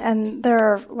 And there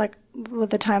are, like, with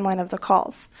the timeline of the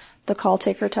calls, the call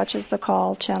taker touches the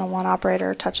call, channel 1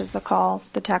 operator touches the call,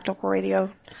 the tactical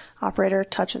radio operator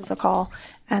touches the call,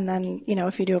 and then,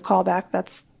 if you do a callback,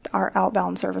 that's our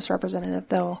outbound service representative.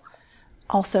 They'll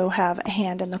also have a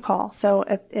hand in the call. So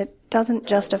it doesn't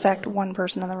just affect one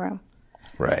person in the room.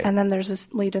 Right. And then there's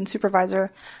this lead-in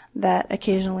supervisor that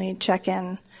occasionally check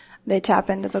in. They tap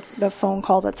into the phone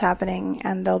call that's happening,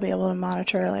 and they'll be able to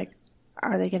monitor, like,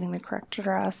 are they getting the correct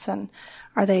address, and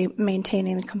are they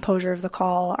maintaining the composure of the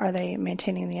call? Are they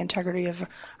maintaining the integrity of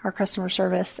our customer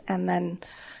service? And then,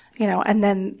 and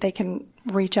then they can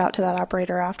reach out to that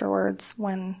operator afterwards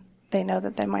when they know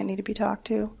that they might need to be talked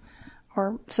to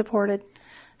or supported.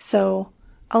 So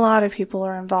a lot of people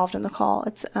are involved in the call.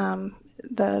 It's,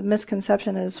 the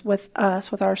misconception is with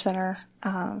us, with our center,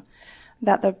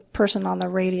 that the person on the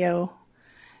radio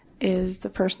is the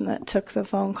person that took the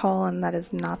phone call, and that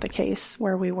is not the case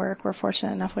where we work. We're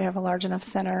fortunate enough we have a large enough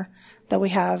center that we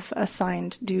have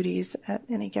assigned duties at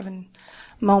any given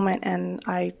moment, and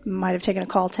I might have taken a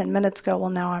call 10 minutes ago. Well,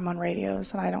 now I'm on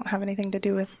radios, and I don't have anything to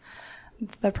do with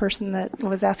the person that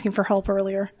was asking for help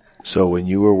earlier. So when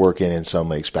you were working in Sun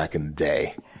Lakes back in the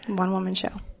day, one-woman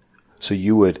show. So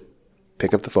you would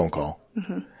pick up the phone call,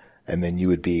 and then you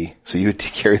would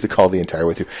carry the call the entire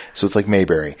way through. So it's like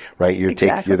Mayberry, right? You're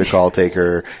the call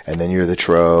taker, and then you're the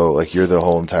tro, like you're the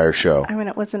whole entire show. I mean,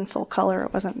 it was in full color.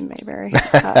 It wasn't Mayberry,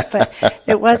 but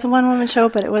it was a one-woman show.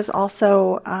 But it was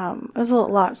also it was a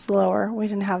lot slower. We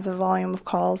didn't have the volume of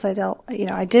calls. I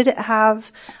did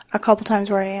have a couple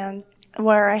times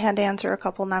where I had to answer a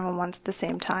couple 911s at the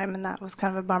same time, and that was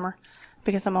kind of a bummer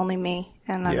because I'm only me,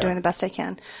 and I'm doing the best I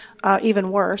can.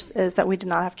 Even worse is that we did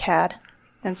not have CAD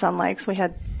in Sun Lakes. We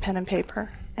had pen and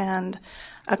paper, and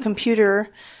a computer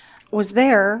was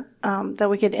there that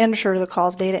we could enter the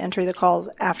calls, data entry the calls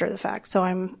after the fact. So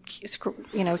I'm,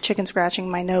 chicken scratching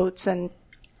my notes and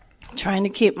trying to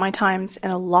keep my times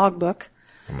in a logbook.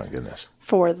 Oh my goodness!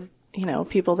 For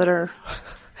people that are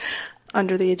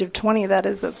under the age of 20, that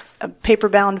is a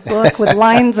paper-bound book with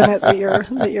lines in it that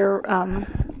you're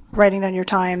writing down your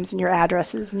times and your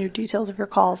addresses and your details of your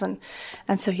calls, and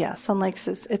so Sun Lakes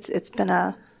it's been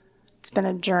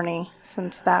a journey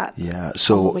since that. Yeah.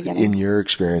 So in your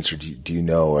experience, or do you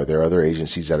know, are there other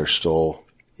agencies that are still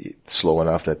slow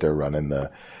enough that they're running the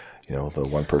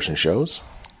one-person shows?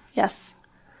 Yes,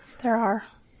 there are,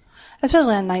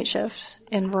 especially on night shift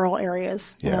in rural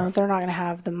areas. They're not going to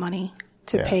have the money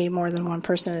to pay more than one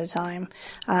person at a time.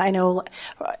 I know,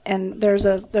 and there's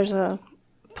a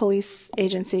police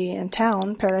agency in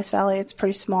town, Paradise Valley. It's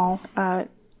pretty small,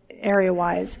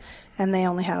 area-wise, and they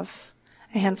only have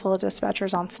a handful of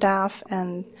dispatchers on staff,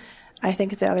 and I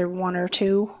think it's either one or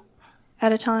two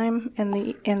at a time in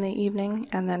the evening,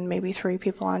 and then maybe 3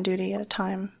 people on duty at a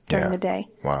time during the day.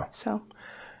 Wow. So,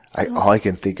 all I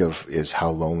can think of is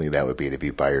how lonely that would be to be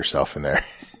by yourself in there.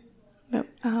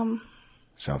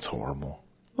 Sounds horrible.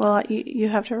 Well, you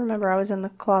have to remember I was in the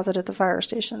closet at the fire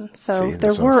station. So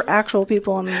there were actual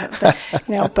people in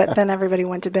but then everybody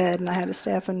went to bed and I had to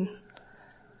stay up and,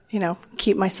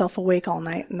 keep myself awake all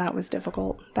night. And that was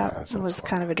difficult. That was horrible.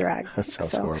 Kind of a drag. That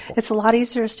sounds horrible. It's a lot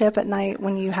easier to stay up at night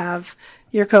when you have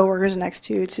your coworkers next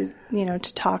to you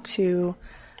to talk to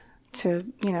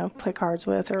play cards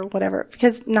with or whatever,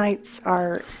 because nights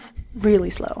are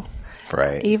really slow.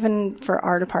 Right. Even for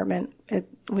our department,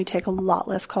 we take a lot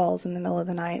less calls in the middle of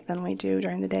the night than we do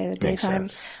during the day. The daytime,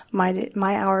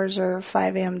 my hours are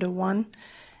 5 a.m. to 1,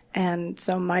 and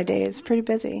so my day is pretty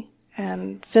busy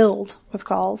and filled with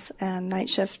calls, and night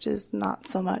shift is not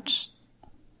so much.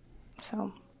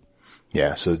 So.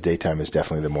 Yeah, so the daytime is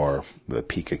definitely the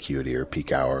peak acuity or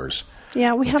peak hours.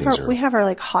 Yeah, we have our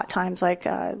like hot times, like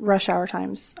rush hour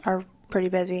times are pretty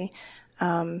busy.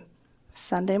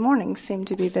 Sunday mornings seem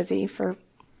to be busy for,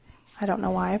 I don't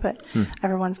know why, but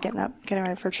everyone's getting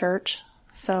ready for church.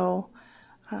 So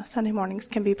Sunday mornings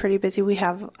can be pretty busy. We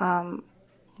have,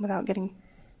 without getting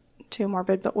too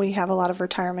morbid, but we have a lot of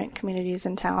retirement communities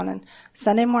in town, and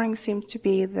Sunday mornings seem to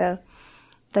be the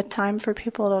time for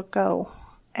people to go.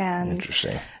 And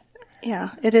interesting.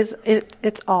 Yeah, it is.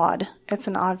 It's odd. It's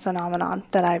an odd phenomenon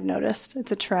that I've noticed.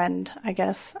 It's a trend, I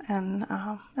guess. And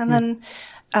then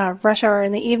rush hour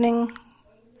in the evening,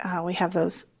 we have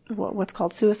those what's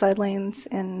called suicide lanes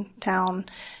in town,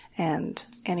 and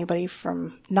anybody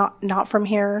from not from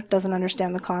here doesn't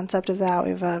understand the concept of that.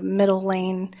 We have a middle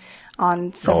lane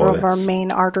on several of our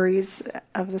main arteries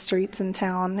of the streets in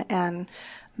town, and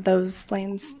those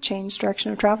lanes change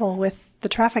direction of travel with the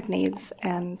traffic needs,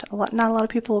 and not a lot of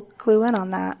people clue in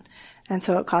on that, and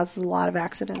so it causes a lot of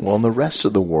accidents. Well, in the rest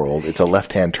of the world, it's a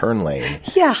left-hand turn lane.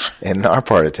 Yeah. In our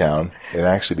part of town, it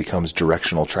actually becomes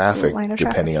directional traffic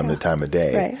depending on the time of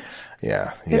day. Right.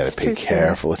 Yeah, you got to pay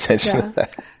careful attention to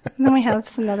that. And then we have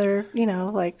some other,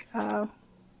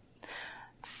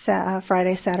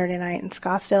 Friday, Saturday night in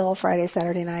Scottsdale, Friday,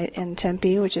 Saturday night in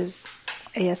Tempe, which is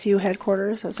ASU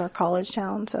headquarters. It's our college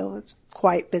town, so it's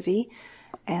quite busy.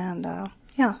 And,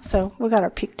 so we got our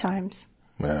peak times.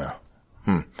 Yeah.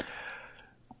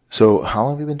 So how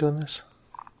long have you been doing this?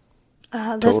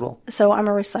 Total? So I'm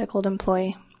a recycled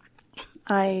employee.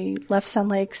 I left Sun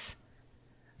Lakes.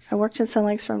 I worked in Sun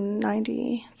Lakes from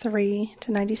 93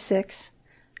 to 96.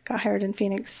 Got hired in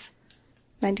Phoenix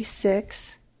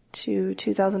 96 to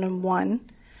 2001.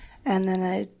 And then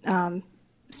I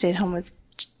stayed home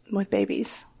with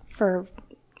babies for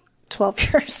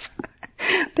 12 years.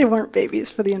 They weren't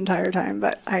babies for the entire time,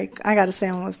 but I got to stay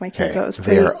home with my kids. Hey, So it was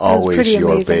pretty, they are always pretty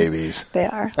your amazing. babies. They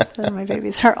are. They're my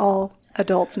babies. They're all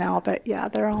adults now, but yeah,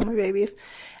 they're all my babies.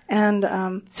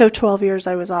 And so 12 years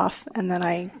I was off, and then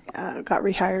I got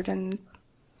rehired in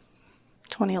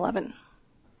 2011.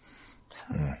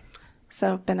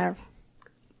 So I've been there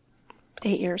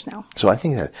 8 years now. So I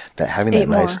think that having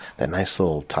that nice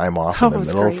little time off in the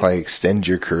middle will probably extend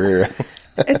your career.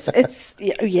 It's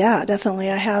yeah,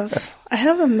 definitely. I have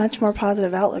a much more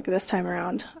positive outlook this time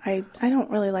around. I don't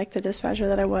really like the dispatcher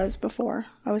that I was before.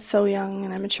 I was so young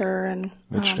and immature, and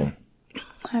Interesting.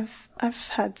 I've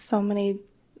had so many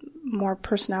more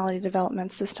personality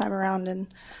developments this time around, and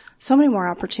so many more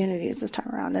opportunities this time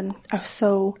around. And I was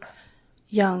so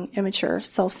young, immature,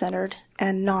 self-centered,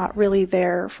 and not really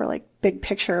there for like big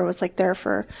picture. I was like there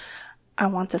for, I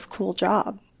want this cool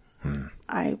job.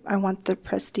 I want the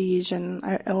prestige, and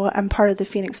I'm part of the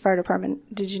Phoenix Fire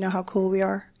Department. Did you know how cool we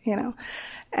are? You know,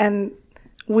 and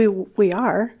we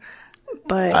are,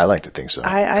 but I like to think so.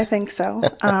 I think so.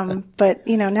 But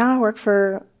you know, now I work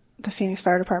for the Phoenix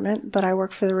Fire Department, but I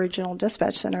work for the Regional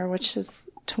Dispatch Center, which is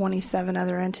 27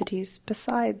 other entities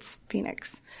besides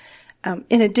Phoenix,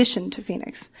 in addition to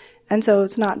Phoenix. And so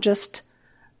it's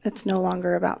no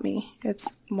longer about me.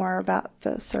 It's more about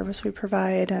the service we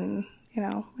provide, and you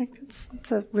know, like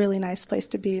it's a really nice place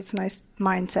to be. It's a nice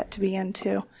mindset to be in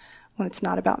too, when it's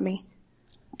not about me.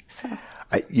 So,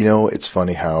 it's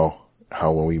funny how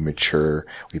when we mature,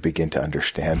 we begin to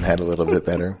understand that a little bit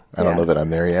better. I don't know that I'm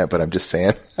there yet, but I'm just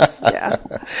saying. Yeah.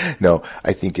 No,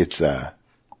 I think it's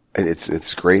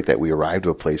great that we arrived to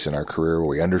a place in our career where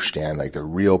we understand like the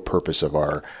real purpose of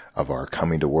our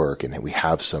coming to work, and that we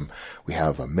have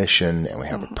a mission, and we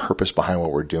have a purpose behind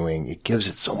what we're doing. It gives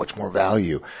it so much more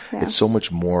value. Yeah. It's so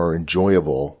much more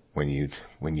enjoyable when you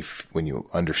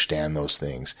understand those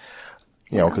things.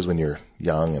 You know, because when you're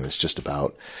young and it's just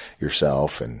about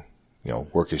yourself, and you know,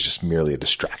 work is just merely a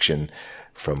distraction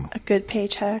from a good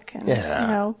paycheck and, you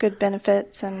know, good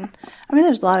benefits. And I mean,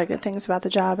 there's a lot of good things about the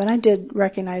job, and I did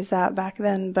recognize that back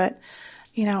then. But,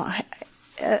 you know,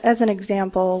 as an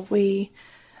example,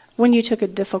 when you took a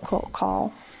difficult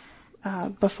call,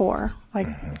 before, like,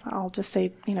 I'll just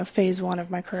say, you know, phase one of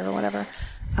my career or whatever,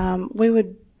 I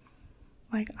would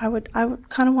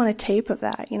kind of want a tape of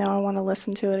that. You know, I want to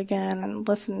listen to it again and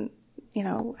listen, you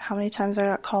know, how many times I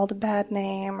got called a bad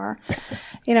name, or,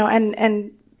 you know,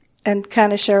 and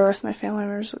kind of share with my family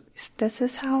members, this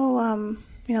is how,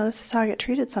 you know, this is how I get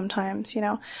treated sometimes, you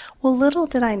know. Well, little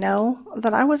did I know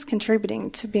that I was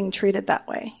contributing to being treated that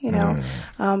way, you know,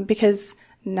 because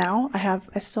now I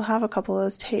still have a couple of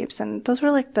those tapes, and those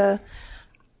were like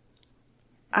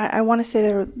I want to say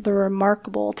they're the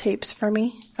remarkable tapes for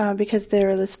me, because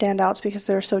they're the standouts, because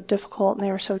they were so difficult and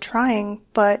they were so trying,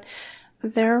 but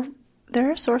they're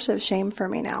a source of shame for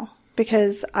me now,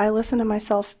 because I listen to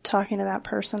myself talking to that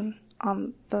person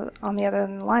on the other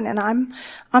end of the line, and I'm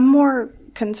more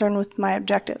concerned with my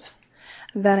objectives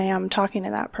than I am talking to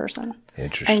that person.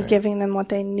 Interesting. And giving them what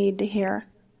they need to hear.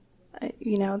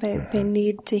 You know, they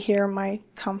need to hear my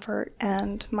comfort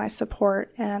and my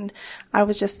support, and I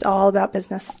was just all about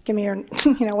business. Give me your,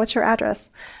 you know, what's your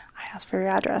address? I asked for your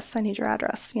address. I need your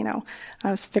address. You know, I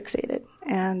was fixated,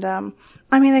 and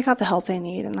I mean, they got the help they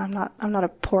need, and I'm not a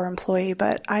poor employee,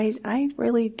 but I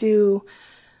really do.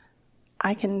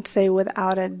 I can say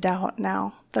without a doubt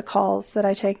now, the calls that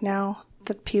I take now,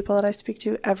 the people that I speak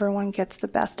to, everyone gets the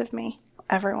best of me.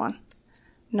 Everyone,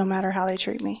 no matter how they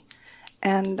treat me,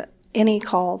 and any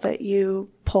call that you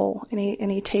pull,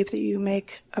 any tape that you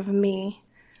make of me,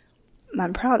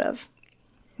 I'm proud of.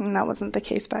 And that wasn't the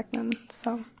case back then.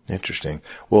 So interesting.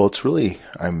 Well, it's really,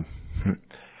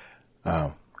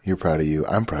 you're proud of you.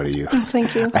 I'm proud of you.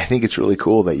 Thank you. I think it's really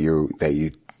cool that you're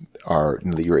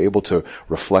able to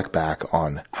reflect back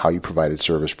on how you provided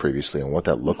service previously and what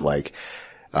that looked like.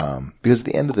 Because at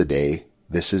the end of the day,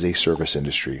 this is a service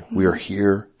industry. We are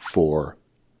here for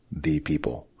the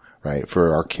people, right?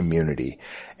 For our community.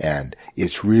 And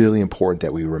it's really important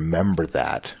that we remember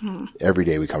that every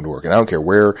day we come to work. And I don't care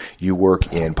where you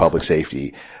work in public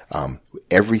safety,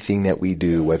 everything that we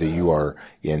do, whether you are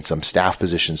in some staff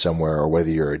position somewhere, or whether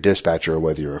you're a dispatcher, or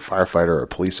whether you're a firefighter or a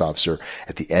police officer,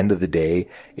 at the end of the day,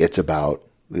 it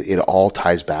all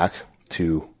ties back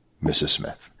to Mrs.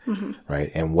 Smith,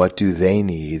 right? And what do they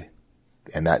need?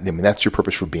 And that's your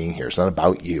purpose for being here. It's not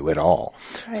about you at all.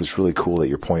 Right. So it's really cool that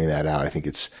you're pointing that out. I think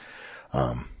it's,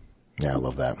 I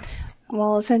love that.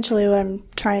 Well, essentially what I'm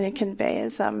trying to convey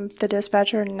is the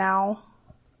dispatcher now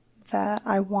that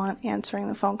I want answering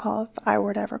the phone call if I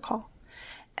were to ever call.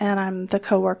 And I'm the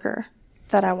coworker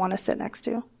that I want to sit next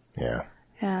to. Yeah.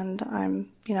 and I'm,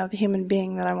 the human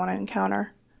being that I want to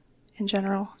encounter in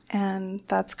general. And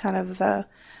that's kind of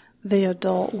the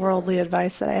adult worldly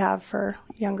advice that I have for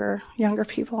younger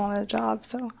people on the job.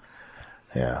 So.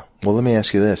 Yeah. Well, let me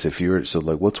ask you this.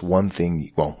 What's one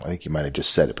thing, I think you might have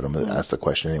just said it, but I'm going to ask the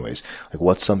question anyways. Like,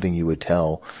 what's something you would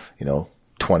tell,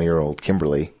 20-year-old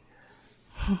Kimberly?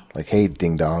 Like, hey,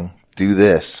 ding dong, do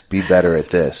this, be better at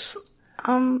this.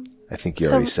 I think you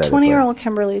already said it. 20-year-old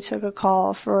Kimberly took a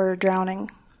call for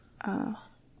drowning, a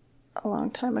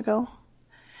long time ago.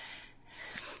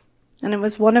 And it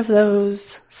was one of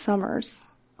those summers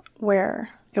where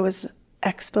it was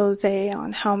expose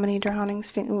on how many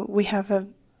drownings. We have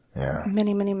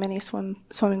many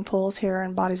swimming pools here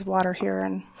and bodies of water here,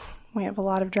 and we have a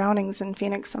lot of drownings in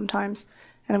Phoenix sometimes.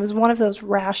 And it was one of those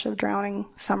rash of drowning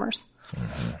summers.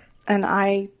 Mm-hmm. And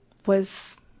I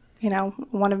was,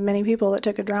 one of many people that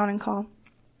took a drowning call.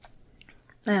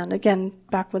 And again,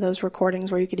 back with those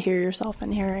recordings where you could hear yourself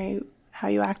and hear how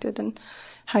you acted and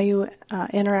how you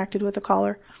interacted with the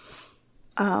caller.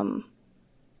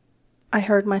 I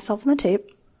heard myself on the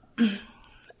tape.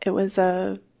 It was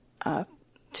a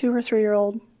 2 or 3 year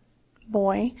old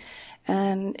boy,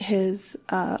 and his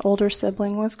older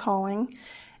sibling was calling,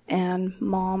 and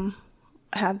mom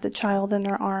had the child in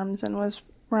her arms and was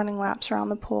running laps around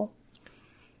the pool.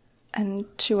 And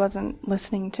she wasn't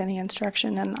listening to any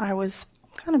instruction, and I was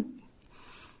kind of,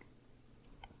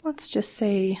 let's just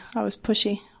say I was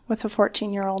pushy with a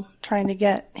 14-year-old, trying to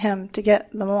get him to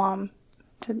get the mom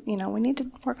to, we need to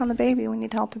work on the baby. We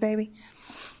need to help the baby.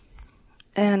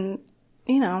 And,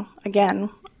 again,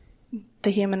 the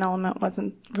human element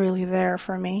wasn't really there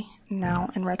for me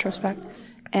now in retrospect.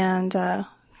 And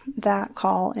that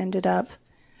call ended up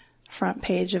front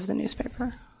page of the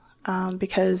newspaper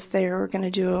because they were going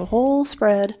to do a whole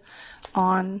spread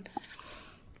on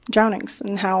drownings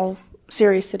and how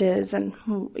serious it is, and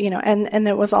and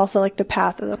it was also like the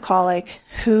path of the call, like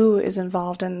who is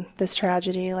involved in this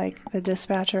tragedy, like the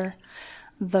dispatcher,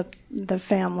 the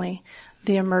family,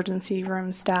 the emergency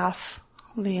room staff,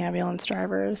 the ambulance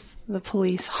drivers, the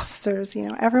police officers,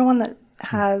 everyone that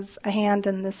has a hand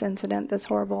in this incident, this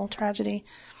horrible tragedy.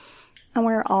 And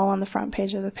we're all on the front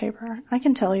page of the paper. I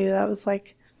can tell you that was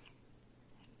like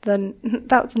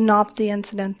that was not the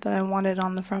incident that I wanted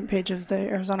on the front page of the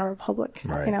Arizona Republic.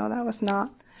 Right. That was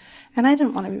not. And I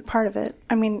didn't want to be part of it.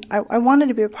 I mean, I wanted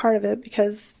to be a part of it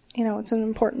because, it's an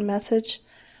important message,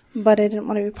 but I didn't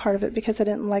want to be part of it because I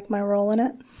didn't like my role in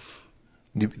it.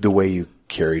 The way you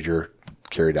carried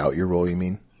out your role, you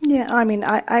mean? Yeah, I mean,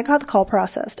 I got the call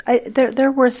processed.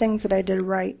 There were things that I did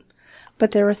right, but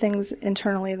there were things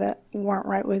internally that weren't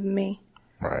right with me.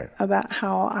 Right. About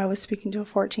how I was speaking to a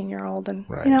 14-year-old. And,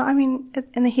 right.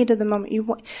 In the heat of the moment, you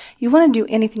want to do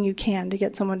anything you can to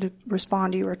get someone to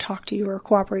respond to you or talk to you or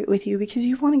cooperate with you because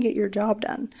you want to get your job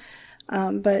done.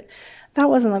 But that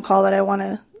wasn't the call that I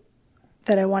wanted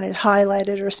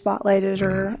highlighted or spotlighted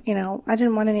or, I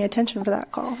didn't want any attention for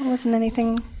that call. It wasn't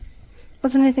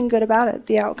anything good about it.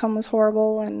 The outcome was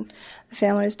horrible and the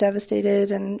family was devastated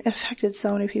and it affected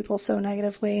so many people so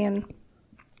negatively. And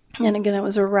again, it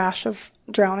was a rash of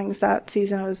drownings that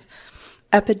season. It was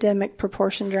epidemic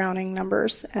proportion drowning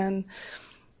numbers. And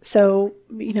so,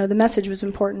 the message was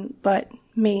important, but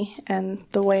me and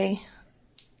the way,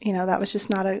 that was just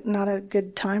not a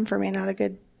good time for me, not a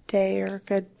good day or a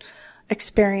good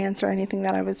experience or anything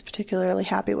that I was particularly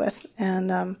happy with.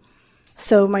 And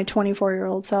so my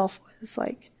 24-year-old self was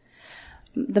like,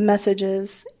 the message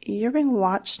is, you're being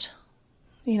watched.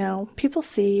 People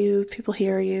see you, people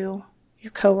hear you. Your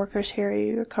coworkers hear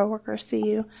you. Your coworkers see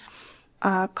you.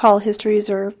 Call histories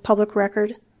are public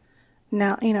record.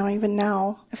 Now, even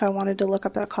now, if I wanted to look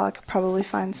up that call, I could probably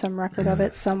find some record of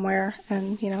it somewhere.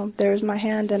 And, there's my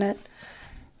hand in it.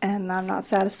 And I'm not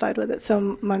satisfied with it.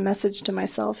 So my message to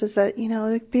myself is that,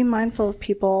 be mindful of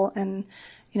people and,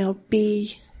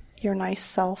 be your nice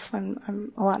self.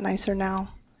 I'm a lot nicer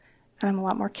now. And I'm a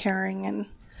lot more caring and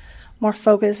more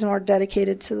focused and more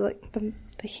dedicated to the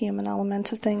human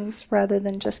element of things rather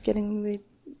than just getting the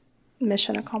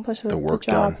mission accomplished, the work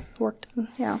job done. Work done.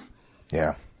 Yeah.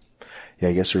 Yeah. Yeah,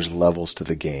 I guess there's levels to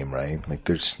the game, right? Like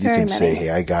you Very can many. say, hey,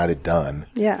 I got it done.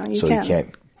 Yeah, you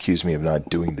can't accuse me of not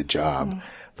doing the job. Mm.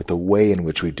 But the way in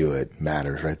which we do it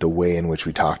matters, right? The way in which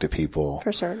we talk to people.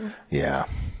 For certain. Yeah.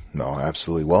 No,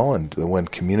 absolutely. Well, and when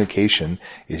communication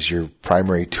is your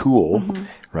primary tool,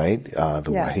 right? I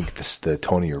think the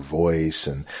tone of your voice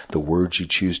and the words you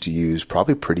choose to use,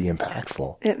 probably pretty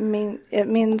impactful. It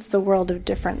means the world of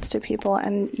difference to people,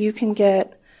 and you can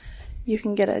get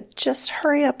a just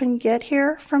hurry up and get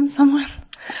here from someone,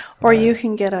 or you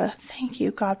can get a thank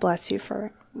you, God bless you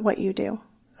for what you do.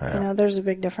 Yeah. There's a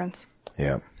big difference.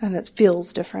 Yeah. And it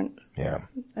feels different. Yeah.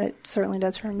 It certainly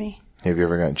does for me. Have you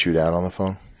ever gotten chewed out on the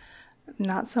phone?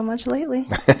 Not so much lately.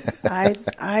 I've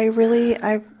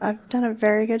done a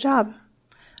very good job.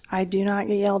 I do not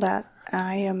get yelled at.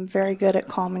 I am very good at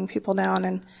calming people down,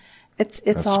 and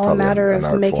it's all a matter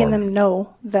of making them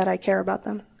know that I care about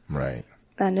them. Right.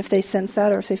 And if they sense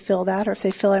that, or if they feel that, or if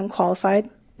they feel I'm qualified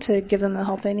to give them the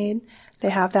help they need, they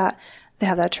have that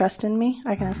trust in me.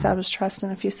 I can establish trust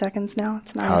in a few seconds now.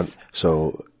 It's nice.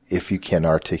 So if you can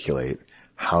articulate,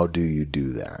 how do you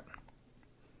do that?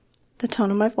 The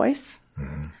tone of my voice,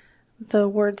 the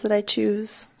words that I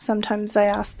choose. Sometimes I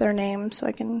ask their name so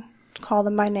I can call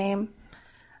them by name.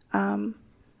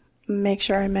 Make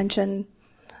sure I mention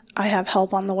I have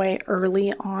help on the way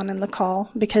early on in the call,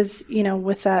 because,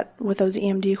 with those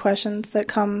EMD questions that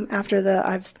come after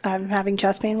I'm having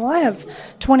chest pain. Well, I have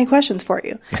 20 questions for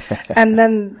you. And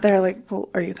then they're like, well,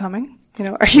 are you coming? Are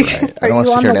you, right. are you on the way? I don't want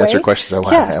to sit here and answer questions.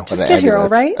 Just get here, all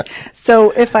right?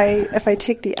 So if I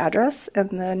take the address and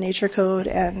the nature code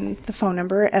and the phone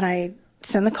number and I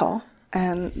send the call,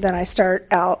 and then I start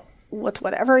out with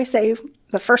whatever I say,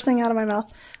 the first thing out of my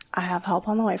mouth, I have help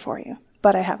on the way for you,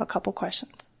 but I have a couple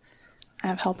questions. I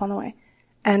have help on the way.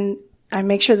 And I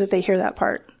make sure that they hear that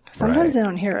part. Sometimes they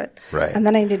don't hear it. Right. And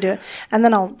then I need to do it. And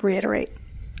then I'll reiterate.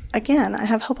 Again, I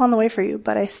have help on the way for you,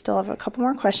 but I still have a couple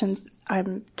more questions.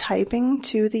 I'm typing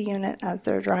to the unit as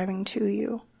they're driving to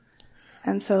you.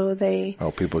 And so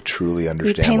people truly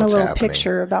understand we paint what's a little happening.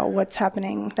 picture about what's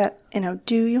happening, that,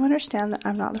 do you understand that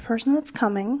I'm not the person that's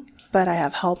coming, but I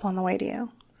have help on the way to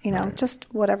you? Just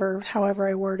however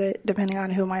I word it, depending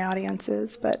on who my audience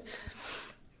is. But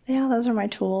yeah, those are my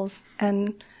tools.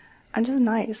 And I'm just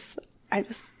nice. I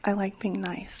like being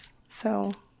nice.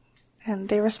 So, and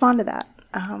they respond to that.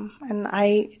 And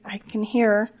I can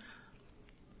hear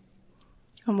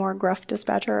a more gruff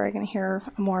dispatcher. I can hear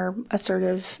a more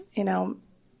assertive,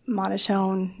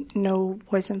 monotone, no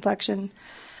voice inflection.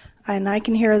 And I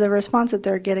can hear the response that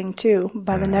they're getting too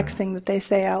by the next thing that they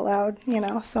say out loud,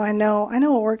 So I know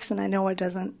what works and I know what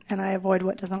doesn't, and I avoid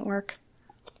what doesn't work.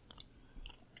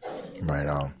 Right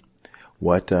on.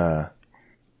 What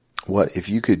if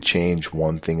you could change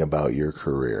one thing about your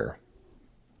career,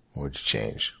 what would you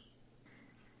change?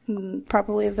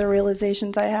 Probably the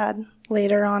realizations I had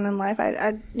later on in life.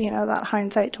 I that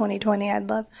hindsight 2020. I'd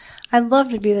love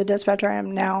to be the dispatcher I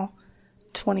am now.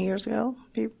 20 years ago,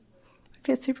 I'd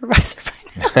be a supervisor by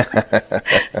now.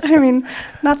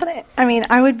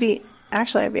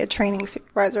 I'd be a training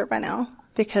supervisor by now,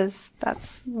 because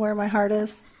that's where my heart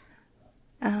is.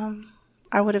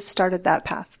 I would have started that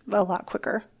path a lot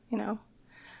quicker,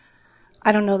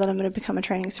 I don't know that I'm going to become a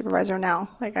training supervisor now.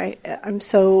 I'm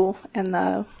so in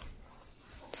the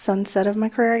sunset of my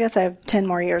career, I guess. I have 10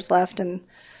 more years left, and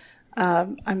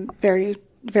I'm very,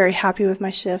 very happy with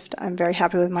my shift. I'm very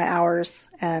happy with my hours,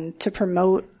 and to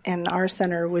promote in our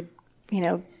center would,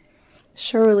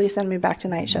 surely send me back to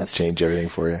night shift. Change everything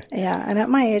for you. Yeah, and at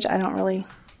my age,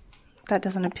 that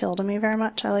doesn't appeal to me very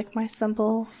much. I like my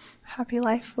simple, happy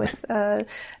life with 8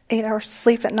 hours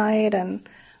sleep at night, and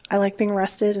I like being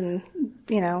rested, and,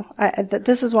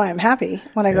 this is why I'm happy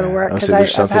when I go to work,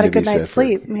 because I've had a good night's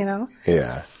sleep,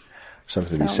 Yeah.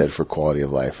 Something to be said for quality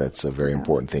of life. That's a very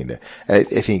important thing. I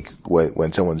think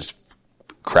when someone's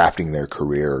crafting their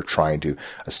career or trying to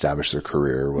establish their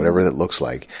career, or whatever that looks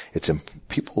like,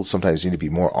 people sometimes need to be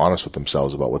more honest with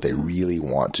themselves about what they really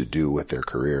want to do with their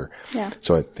career. Yeah.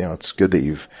 So, it's good that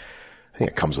I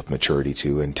think it comes with maturity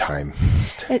too, and time.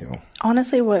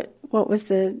 Honestly, what was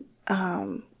the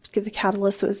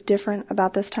catalyst that was different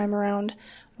about this time around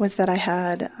was that I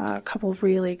had a couple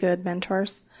really good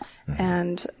mentors,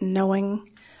 and knowing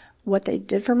what they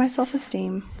did for my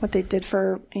self-esteem, what they did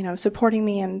for, supporting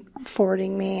me and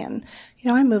forwarding me. And,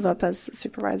 I move up as a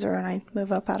supervisor, and I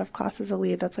move up out of class as a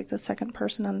lead. That's like the second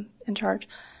person in charge.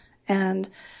 And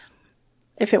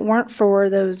if it weren't for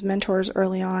those mentors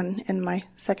early on in my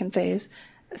second phase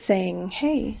saying,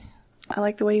 hey, I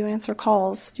like the way you answer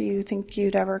calls. Do you think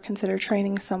you'd ever consider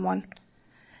training someone?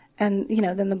 And,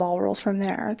 then the ball rolls from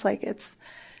there. It's like, it's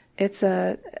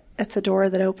a door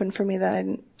that opened for me that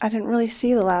I didn't really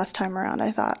see the last time around.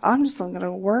 I thought, I'm just going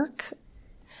to work,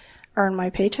 earn my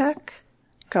paycheck,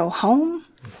 go home,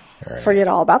 forget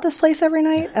all about this place every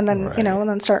night, and then, and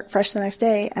then start fresh the next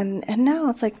day. And now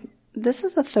it's like, this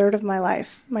is a third of my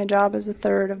life. My job is a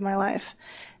third of my life,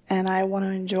 and I want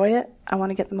to enjoy it. I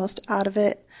want to get the most out of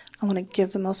it. I want to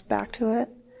give the most back to it,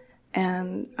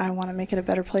 and I want to make it a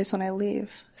better place when I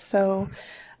leave. So,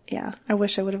 yeah, I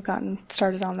wish I would have gotten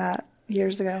started on that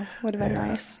years ago. Would have been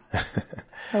nice.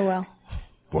 Oh, well.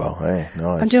 Well, hey,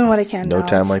 no, I'm doing what I can. No now.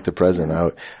 time like the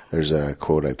present. There's a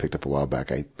quote I picked up a while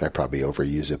back. I probably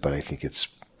overuse it, but I think it's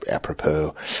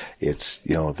apropos. It's,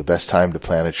 the best time to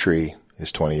plant a tree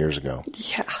is 20 years ago.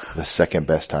 Yeah. The second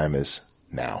best time is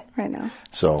now. Right now.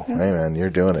 So, Hey man, you're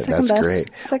doing it. Second That's best. great.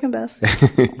 Second best.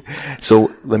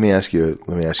 So let me ask you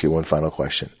one final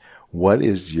question. What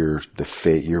is your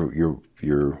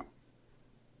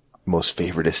most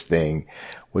favoritist thing?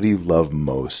 What do you love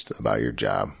most about your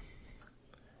job?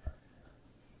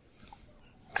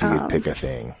 If you could pick a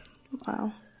thing.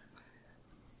 Wow.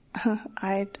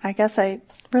 I guess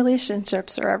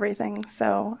relationships are everything.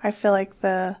 So I feel like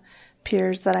the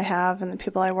peers that I have and the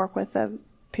people I work with, the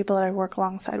people that I work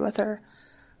alongside with are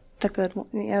the good.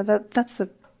 That's the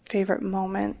favorite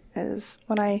moment is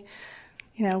when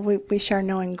we share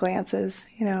knowing glances,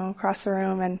 across the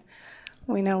room, and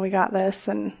we know we got this.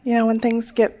 And, when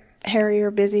things get hairy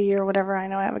or busy or whatever, I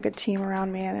know I have a good team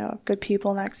around me. I know I have good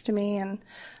people next to me. And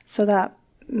so that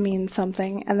means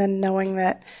something. And then knowing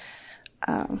that,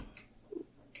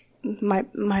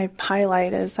 my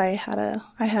highlight is I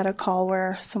had a call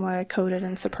where someone had coded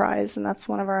in Surprise, and that's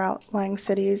one of our outlying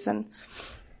cities, and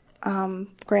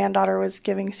granddaughter was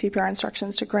giving CPR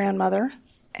instructions to grandmother,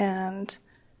 and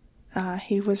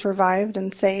he was revived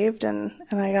and saved, and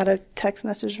I got a text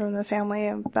message from the family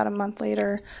about a month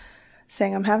later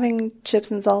saying, I'm having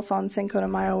chips and salsa on Cinco de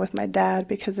Mayo with my dad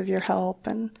because of your help.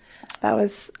 And that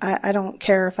was, I don't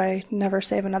care if I never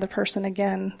save another person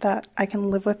again, that I can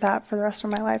live with that for the rest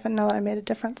of my life and know that I made a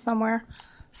difference somewhere.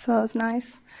 So that was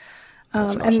nice.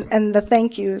 That's awesome. And the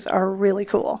thank yous are really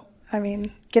cool. I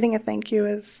mean, getting a thank you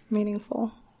is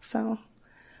meaningful. So,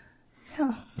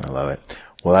 yeah. I love it.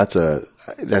 Well, that's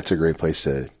a great place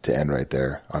to end right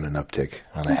there on an uptick,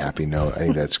 on a happy note. I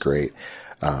think that's great.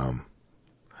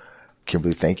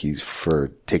 Kimberly, thank you for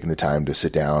taking the time to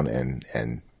sit down and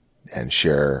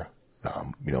share, a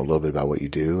little bit about what you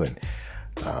do. And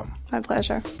my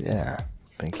pleasure. Yeah,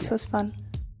 thank you. This was fun.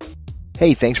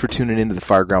 Hey, thanks for tuning into the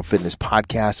Fireground Fitness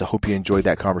Podcast. I hope you enjoyed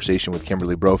that conversation with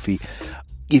Kimberly Brophy.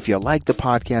 If you like the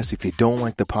podcast, if you don't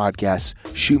like the podcast,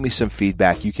 shoot me some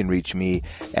feedback. You can reach me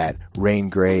at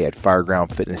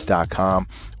raingray@firegroundfitness.com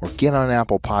or get on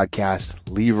Apple Podcasts,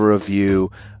 leave a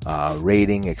review,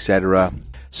 rating, etc.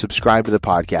 Subscribe to the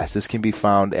podcast. This can be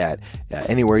found at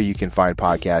anywhere you can find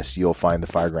podcasts. You'll find the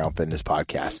Fireground Fitness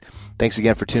Podcast. Thanks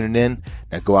again for tuning in.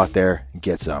 Now go out there and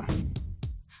get some.